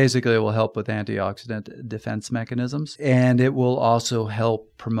before. So basically it will help with antioxidant defense mechanisms. And it will also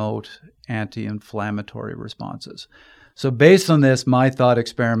help promote anti-inflammatory responses. So based on this, my thought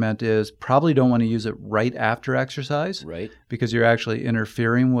experiment is probably don't want to use it right after exercise. Right. Because you're actually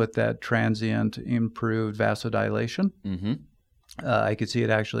interfering with that transient improved vasodilation. Mm-hmm. I could see it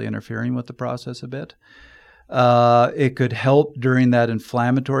actually interfering with the process a bit. It could help during that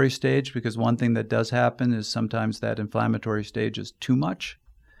inflammatory stage, because one thing that does happen is sometimes that inflammatory stage is too much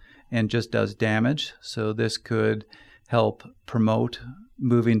and just does damage. So this could help promote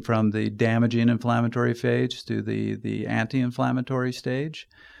moving from the damaging inflammatory phase to the anti-inflammatory stage,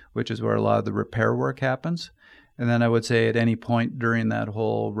 which is where a lot of the repair work happens. And then I would say at any point during that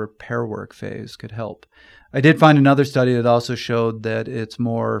whole repair work phase could help. I did find another study that also showed that it's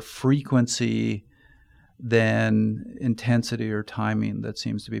more frequency than intensity or timing that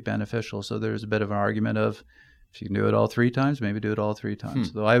seems to be beneficial. So there's a bit of an argument of if you can do it all 3 times, maybe do it all 3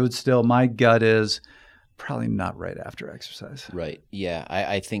 times. Though I would still, my gut is probably not right after exercise. Right. Yeah.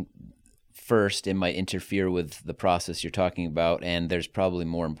 I think first it might interfere with the process you're talking about, and there's probably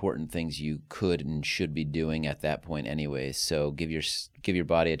more important things you could and should be doing at that point anyways. So give your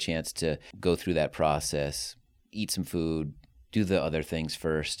body a chance to go through that process, eat some food, do the other things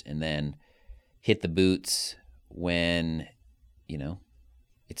first, and then hit the boots when,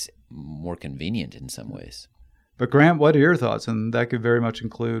 it's more convenient in some ways. But Grant, what are your thoughts? And that could very much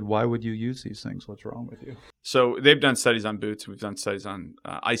include, why would you use these things? What's wrong with you? So they've done studies on boots. We've done studies on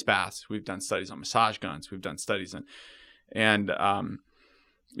ice baths. We've done studies on massage guns. We've done studies on, and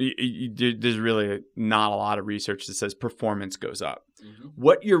there's really not a lot of research that says performance goes up. Mm-hmm.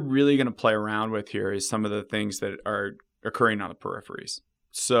 What you're really going to play around with here is some of the things that are occurring on the peripheries.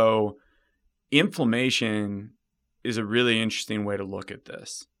 So inflammation is a really interesting way to look at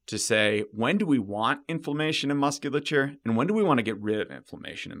this, to say, when do we want inflammation in musculature and when do we want to get rid of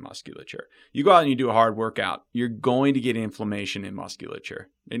inflammation in musculature? You go out and you do a hard workout, you're going to get inflammation in musculature.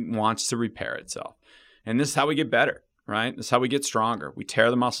 It wants to repair itself. And this is how we get better, right? This is how we get stronger. We tear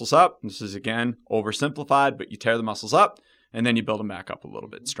the muscles up. This is, again, oversimplified, but you tear the muscles up and then you build them back up a little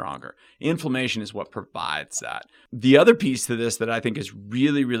bit stronger. Inflammation is what provides that. The other piece to this that I think is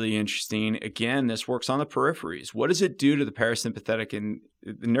really, really interesting, again, this works on the peripheries. What does it do to the parasympathetic and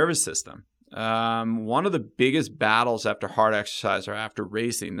the nervous system? One of the biggest battles after hard exercise or after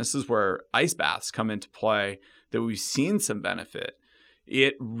racing, this is where ice baths come into play, that we've seen some benefit.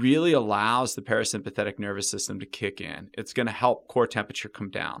 It really allows the parasympathetic nervous system to kick in. It's going to help core temperature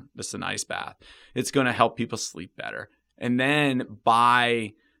come down. This is an ice bath. It's going to help people sleep better. And then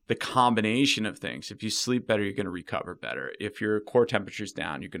by the combination of things, if you sleep better, you're going to recover better. If your core temperature is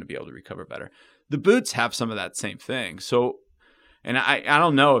down, you're going to be able to recover better. The boots have some of that same thing. So, and I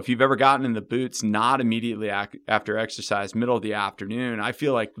don't know if you've ever gotten in the boots not immediately after exercise, middle of the afternoon. I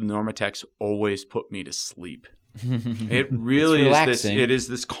feel like Normatex always put me to sleep. It really is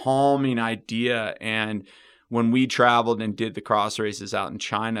this calming idea. And when we traveled and did the cross races out in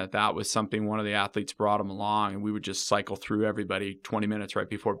China, that was something one of the athletes brought them along, and we would just cycle through everybody 20 minutes right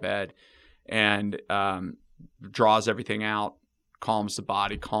before bed, and draws everything out, calms the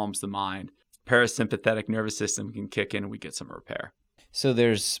body, calms the mind. Parasympathetic nervous system can kick in and we get some repair. So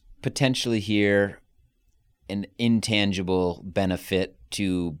there's potentially here an intangible benefit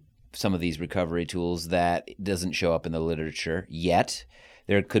to some of these recovery tools that doesn't show up in the literature yet.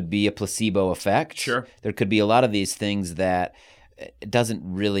 There could be a placebo effect. Sure. There could be a lot of these things that it doesn't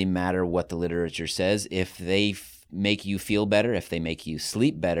really matter what the literature says. If they make you feel better, if they make you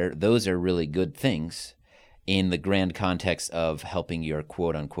sleep better, those are really good things in the grand context of helping your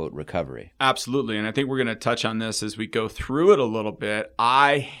quote-unquote recovery. Absolutely. And I think we're going to touch on this as we go through it a little bit.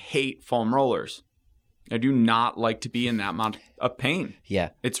 I hate foam rollers. I do not like to be in that amount of pain. Yeah.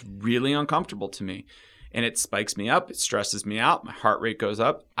 It's really uncomfortable to me. And it spikes me up. It stresses me out. My heart rate goes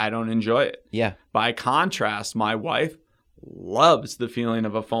up. I don't enjoy it. Yeah. By contrast, my wife loves the feeling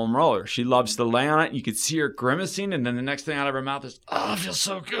of a foam roller. She loves to lay on it. You could see her grimacing, and then the next thing out of her mouth is, "Oh, it feels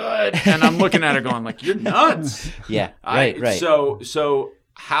so good." And I'm looking at her going like, "You're nuts." Yeah, right. So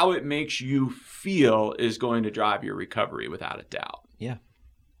how it makes you feel is going to drive your recovery without a doubt. Yeah,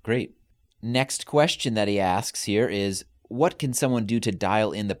 great. Next question that he asks here is, what can someone do to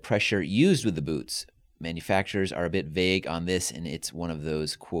dial in the pressure used with the boots? manufacturers are a bit vague on this, and it's one of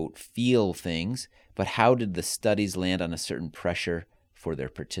those, quote, feel things. But how did the studies land on a certain pressure for their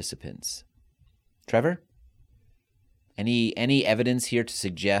participants? Trevor? Any evidence here to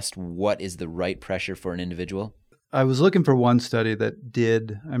suggest what is the right pressure for an individual? I was looking for one study that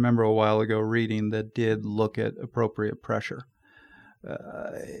did, I remember a while ago reading, that did look at appropriate pressure.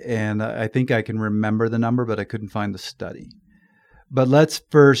 And I think I can remember the number, but I couldn't find the study. But let's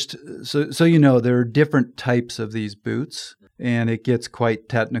first, so you know, there are different types of these boots, and it gets quite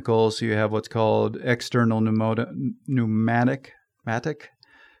technical. So you have what's called external pneumatic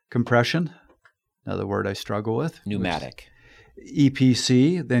compression, another word I struggle with. Pneumatic.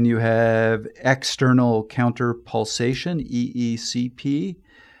 EPC. Then you have external counter pulsation, EECP.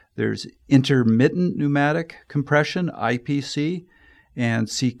 There's intermittent pneumatic compression, IPC, and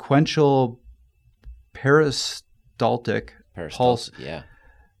sequential peristaltic pulse. Yeah.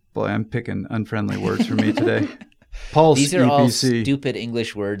 Boy, I'm picking unfriendly words for me today. Pulse These are EPC. all stupid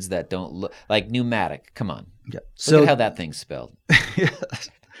English words that don't look like pneumatic. Come on. Yeah. Look at how that thing's spelled.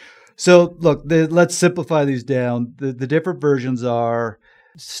 So look, let's simplify these down. The different versions are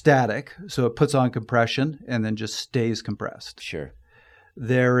static, so it puts on compression and then just stays compressed. Sure.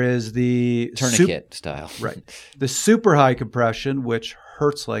 There is the Tourniquet style. Right. The super high compression, which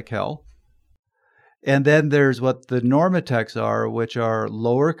hurts like hell. And then there's what the Normatecs are, which are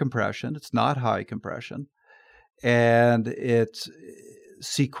lower compression. It's not high compression. And it's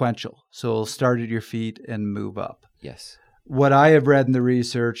sequential. So it'll start at your feet and move up. Yes. What I have read in the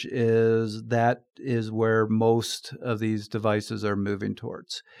research is that is where most of these devices are moving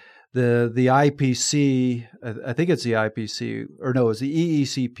towards. The IPC, I think it's the IPC, or no, it's the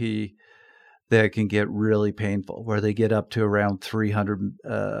EECP that can get really painful, where they get up to around 300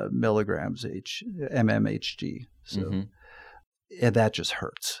 milligrams mmHg. So, and that just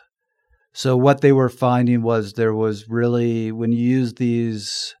hurts. So what they were finding was there was really, when you use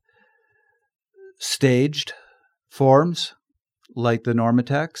these staged forms like the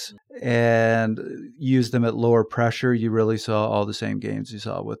Normatecs and use them at lower pressure, you really saw all the same gains you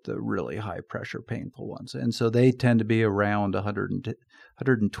saw with the really high pressure painful ones. And so they tend to be around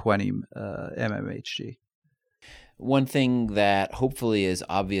 120 mmHg. One thing that hopefully is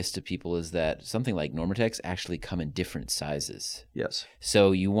obvious to people is that something like Normatecs actually come in different sizes. Yes.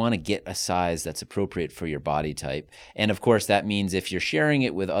 So you want to get a size that's appropriate for your body type. And of course, that means if you're sharing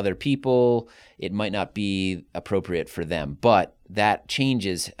it with other people, it might not be appropriate for them. But that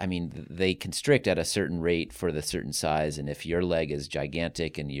changes. I mean, they constrict at a certain rate for the certain size. And if your leg is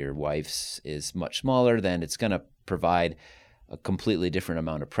gigantic and your wife's is much smaller, then it's going to provide a completely different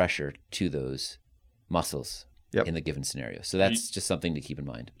amount of pressure to those muscles. Yep. In the given scenario. So that's just something to keep in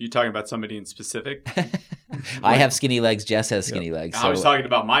mind. You talking about somebody in specific? I have skinny legs. Jess has skinny legs. So. I was talking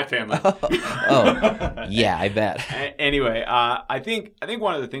about my family. Oh, yeah, I bet. Anyway, I think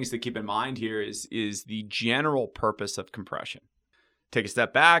one of the things to keep in mind here is the general purpose of compression. Take a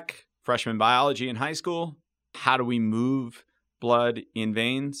step back, freshman biology in high school. How do we move blood in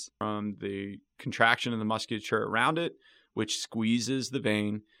veins from the contraction of the musculature around it, which squeezes the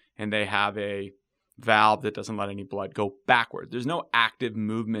vein, and they have a valve that doesn't let any blood go backward. There's no active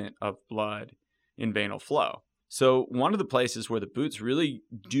movement of blood in venal flow. So one of the places where the boots really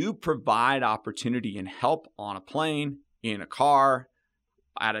do provide opportunity and help on a plane, in a car,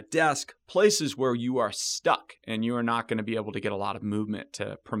 at a desk, places where you are stuck and you are not going to be able to get a lot of movement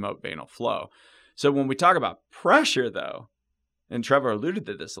to promote venal flow. So when we talk about pressure though, and Trevor alluded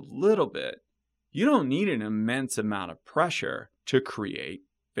to this a little bit, you don't need an immense amount of pressure to create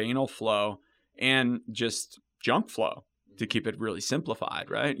venal flow and just junk flow, to keep it really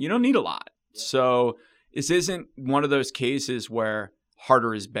simplified, right? You don't need a lot. So this isn't one of those cases where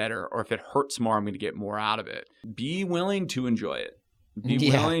harder is better, or if it hurts more, I'm going to get more out of it. Be willing to enjoy it.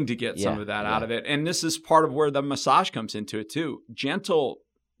 Be willing to get some of that out of it. And this is part of where the massage comes into it too. Gentle,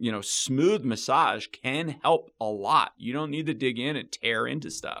 smooth massage can help a lot. You don't need to dig in and tear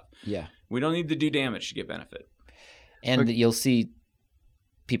into stuff. Yeah. We don't need to do damage to get benefit. And you'll see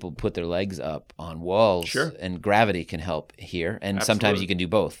people put their legs up on walls, sure. And gravity can help here. And Absolutely. Sometimes you can do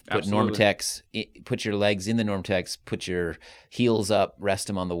both. Put Absolutely. Normatecs, put your legs in the Normatecs, put your heels up, rest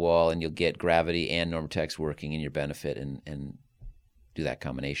them on the wall, and you'll get gravity and Normatecs working in your benefit and do that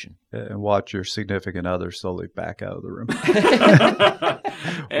combination. And watch your significant other slowly back out of the room.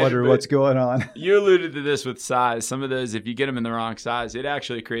 Wonder what's going on. You alluded to this with size. Some of those, if you get them in the wrong size, it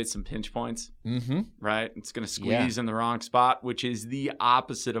actually creates some pinch points, right? It's going to squeeze in the wrong spot, which is the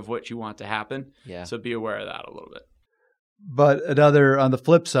opposite of what you want to happen. Yeah. So be aware of that a little bit. But on the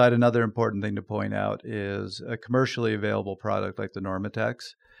flip side, another important thing to point out is a commercially available product like the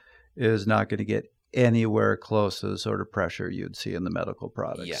Normatecs is not going to get anywhere close to the sort of pressure you'd see in the medical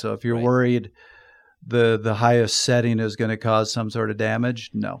product. Yeah, so if you're right. worried the highest setting is going to cause some sort of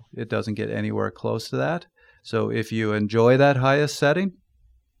damage, no, it doesn't get anywhere close to that. So if you enjoy that highest setting,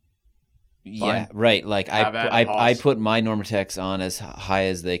 Yeah, right. Like Have at it, I Hoss. put my Normatecs on as high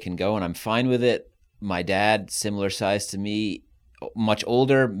as they can go, and I'm fine with it. My dad, similar size to me, much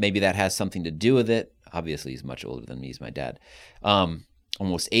older. Maybe that has something to do with it. Obviously, he's much older than me. He's my dad.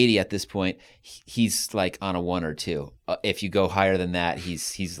 Almost 80 at this point. He's like on a 1 or 2. If you go higher than that, he's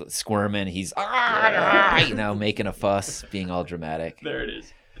squirming. He's making a fuss, being all dramatic. There it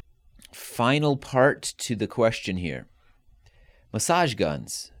is. Final part to the question here. Massage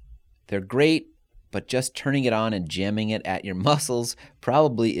guns. They're great, but just turning it on and jamming it at your muscles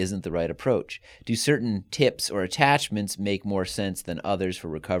probably isn't the right approach. Do certain tips or attachments make more sense than others for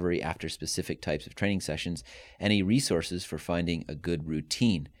recovery after specific types of training sessions? Any resources for finding a good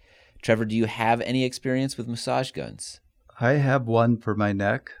routine? Trevor, do you have any experience with massage guns? I have one for my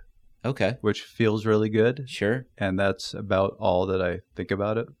neck, Okay, which feels really good. sure. And that's about all that I think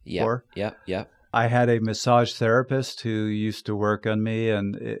about it for. Yeah. I had a massage therapist who used to work on me,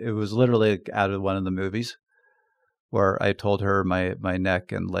 and it was literally out of one of the movies where I told her my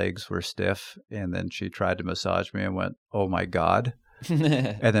neck and legs were stiff, and then she tried to massage me and went, "Oh my God,"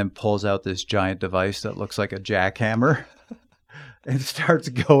 and then pulls out this giant device that looks like a jackhammer and starts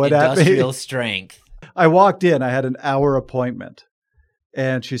going at me. Industrial strength. I walked in, I had an hour appointment,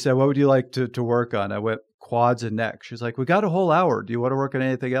 and she said, "What would you like to work on?" I went, "Quads and neck." She's like, "We got a whole hour. Do you want to work on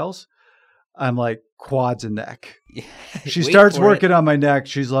anything else?" I'm like, "Quads and neck." She Wait starts for it. working on my neck.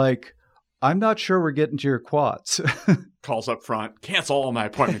 She's like, "I'm not sure we're getting to your quads." Calls up front. Cancel all my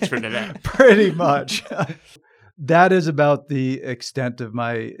appointments for today. Pretty much. That is about the extent of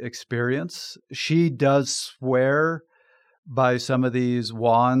my experience. She does swear by some of these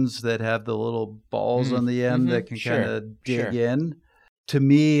wands that have the little balls on the end that can Sure, kind of dig sure. in. To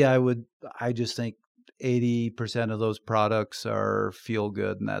me, I just think 80% of those products are feel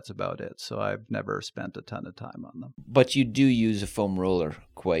good, and that's about it. So I've never spent a ton of time on them. But you do use a foam roller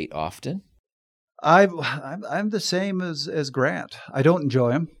quite often. I'm the same as Grant. I don't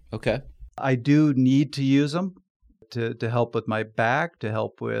enjoy them. Okay. I do need to use them to help with my back, to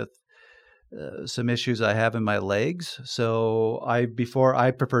help with some issues I have in my legs. So I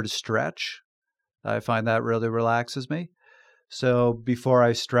prefer to stretch. I find that really relaxes me. So before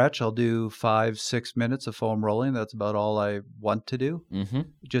I stretch, I'll do 5-6 minutes of foam rolling. That's about all I want to do. Mm-hmm.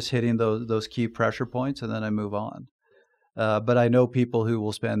 Just hitting those key pressure points, and then I move on. But I know people who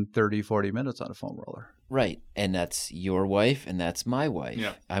will spend 30-40 minutes on a foam roller. Right. And that's your wife and that's my wife.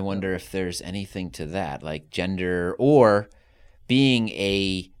 Yeah. I wonder if there's anything to that, like gender or being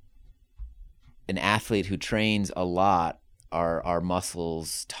an athlete who trains a lot, are our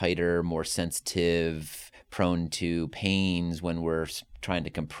muscles tighter, more sensitive, prone to pains when we're trying to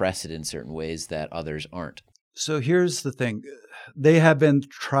compress it in certain ways that others aren't. So here's the thing. They have been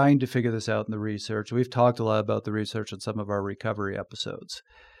trying to figure this out in the research. We've talked a lot about the research in some of our recovery episodes.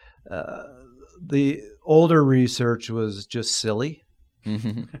 The older research was just silly.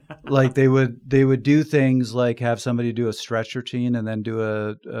 Like they would do things like have somebody do a stretch routine and then do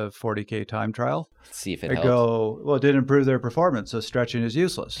a 40K time trial. See if it I helps. go, well, it didn't improve their performance, so stretching is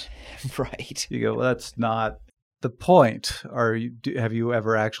useless. Right. You go, well, that's not the point. Have you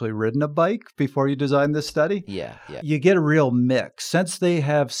ever actually ridden a bike before you designed this study? Yeah. You get a real mix. Since they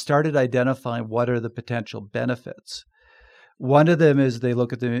have started identifying what are the potential benefits, one of them is they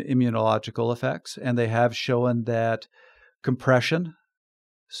look at the immunological effects, and they have shown that compression,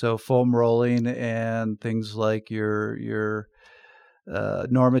 so foam rolling and things like your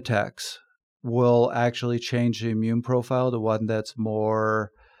Normatecs, will actually change the immune profile to one that's more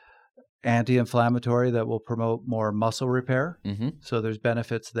anti-inflammatory, that will promote more muscle repair. Mm-hmm. So there's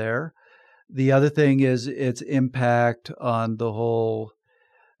benefits there. The other thing is its impact on the whole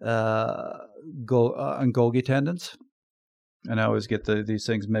on Golgi tendons. And I always get these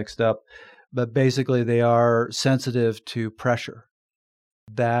things mixed up. But basically, they are sensitive to pressure.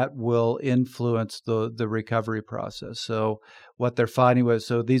 That will influence the recovery process. So what they're finding was,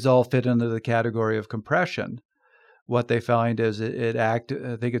 so these all fit into the category of compression. What they find is I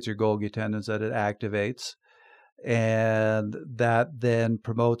think it's your Golgi tendons that it activates, and that then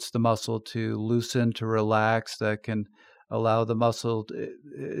promotes the muscle to loosen, to relax. That can allow the muscle,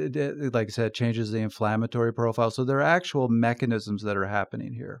 like I said, changes the inflammatory profile. So there are actual mechanisms that are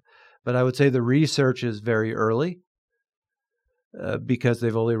happening here. But I would say the research is very early because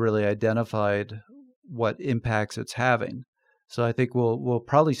they've only really identified what impacts it's having. So I think we'll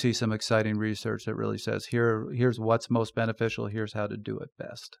probably see some exciting research that really says here's what's most beneficial, here's how to do it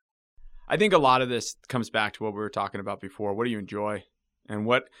best. I think a lot of this comes back to what we were talking about before. What do you enjoy? And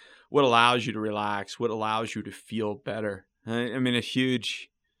what allows you to relax? What allows you to feel better? I mean, a huge,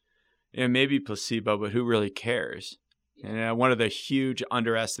 maybe placebo, but who really cares? And one of the huge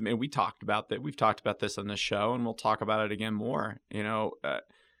underestimated, we talked about that. We've talked about this on the show, and we'll talk about it again more.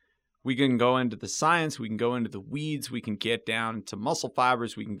 We can go into the science, we can go into the weeds, we can get down to muscle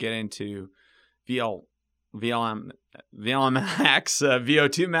fibers, we can get into VLM max,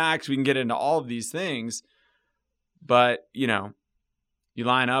 VO2 max, we can get into all of these things. But, you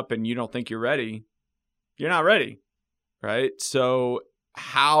line up and you don't think you're ready, you're not ready, right? So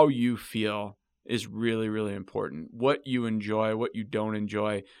how you feel is really, really important. What you enjoy, what you don't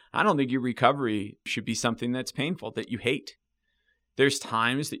enjoy. I don't think your recovery should be something that's painful, that you hate. There's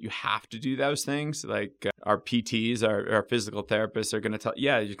times that you have to do those things. Like our PTs, our physical therapists are going to tell,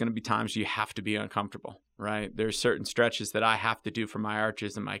 there's going to be times you have to be uncomfortable, right? There's certain stretches that I have to do for my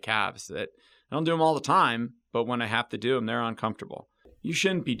arches and my calves that I don't do them all the time, but when I have to do them, they're uncomfortable. You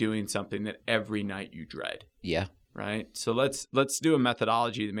shouldn't be doing something that every night you dread. Yeah. Right? So let's do a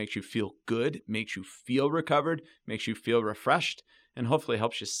methodology that makes you feel good, makes you feel recovered, makes you feel refreshed, and hopefully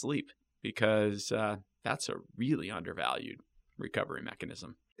helps you sleep, because that's a really undervalued recovery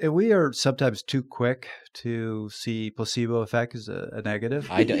mechanism. We are sometimes too quick to see placebo effect as a negative.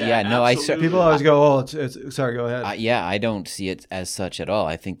 People always go, it's sorry, go ahead. I don't see it as such at all.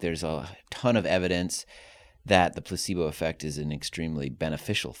 I think there's a ton of evidence that the placebo effect is an extremely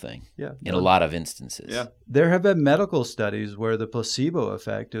beneficial thing in a lot of instances. Yeah. There have been medical studies where the placebo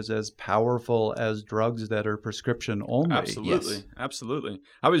effect is as powerful as drugs that are prescription only. Absolutely. Yes. Absolutely.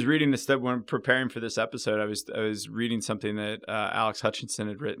 I was reading this stuff when preparing for this episode. I was reading something that Alex Hutchinson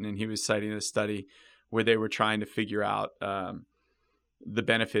had written, and he was citing a study where they were trying to figure out the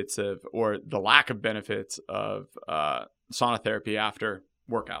benefits of, or the lack of benefits of sauna therapy after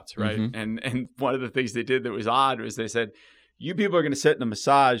workouts, right? Mm-hmm. And one of the things they did that was odd was they said, you people are going to sit in a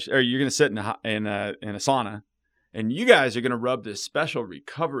massage, or you're going to sit in a sauna, and you guys are going to rub this special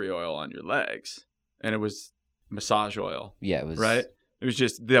recovery oil on your legs. And it was massage oil. Yeah, it was right. It was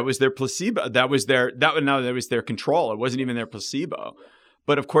just, that was their placebo. That was their control. It wasn't even their placebo.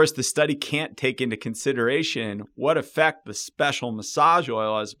 But of course, the study can't take into consideration what effect the special massage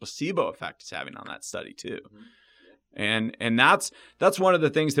oil as a placebo effect is having on that study too. Mm-hmm. And that's one of the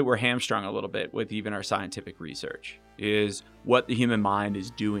things that we're hamstrung a little bit with even our scientific research, is what the human mind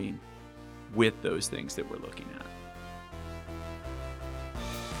is doing with those things that we're looking at.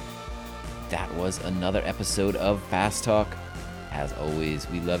 That was another episode of Fast Talk. As always,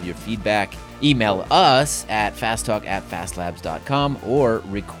 we love your feedback. Email us at fasttalk@fastlabs.com, or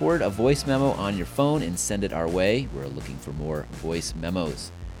record a voice memo on your phone and send it our way. We're looking for more voice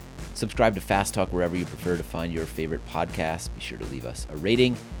memos. Subscribe to Fast Talk wherever you prefer to find your favorite podcast. Be sure to leave us a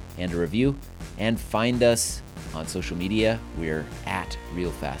rating and a review, and find us on social media. We're at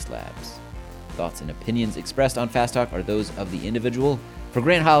Real Fast Labs. Thoughts and opinions expressed on Fast Talk are those of the individual. For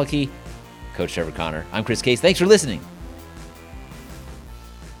Grant Holicky, Coach Trevor Connor, I'm Chris Case. Thanks for listening.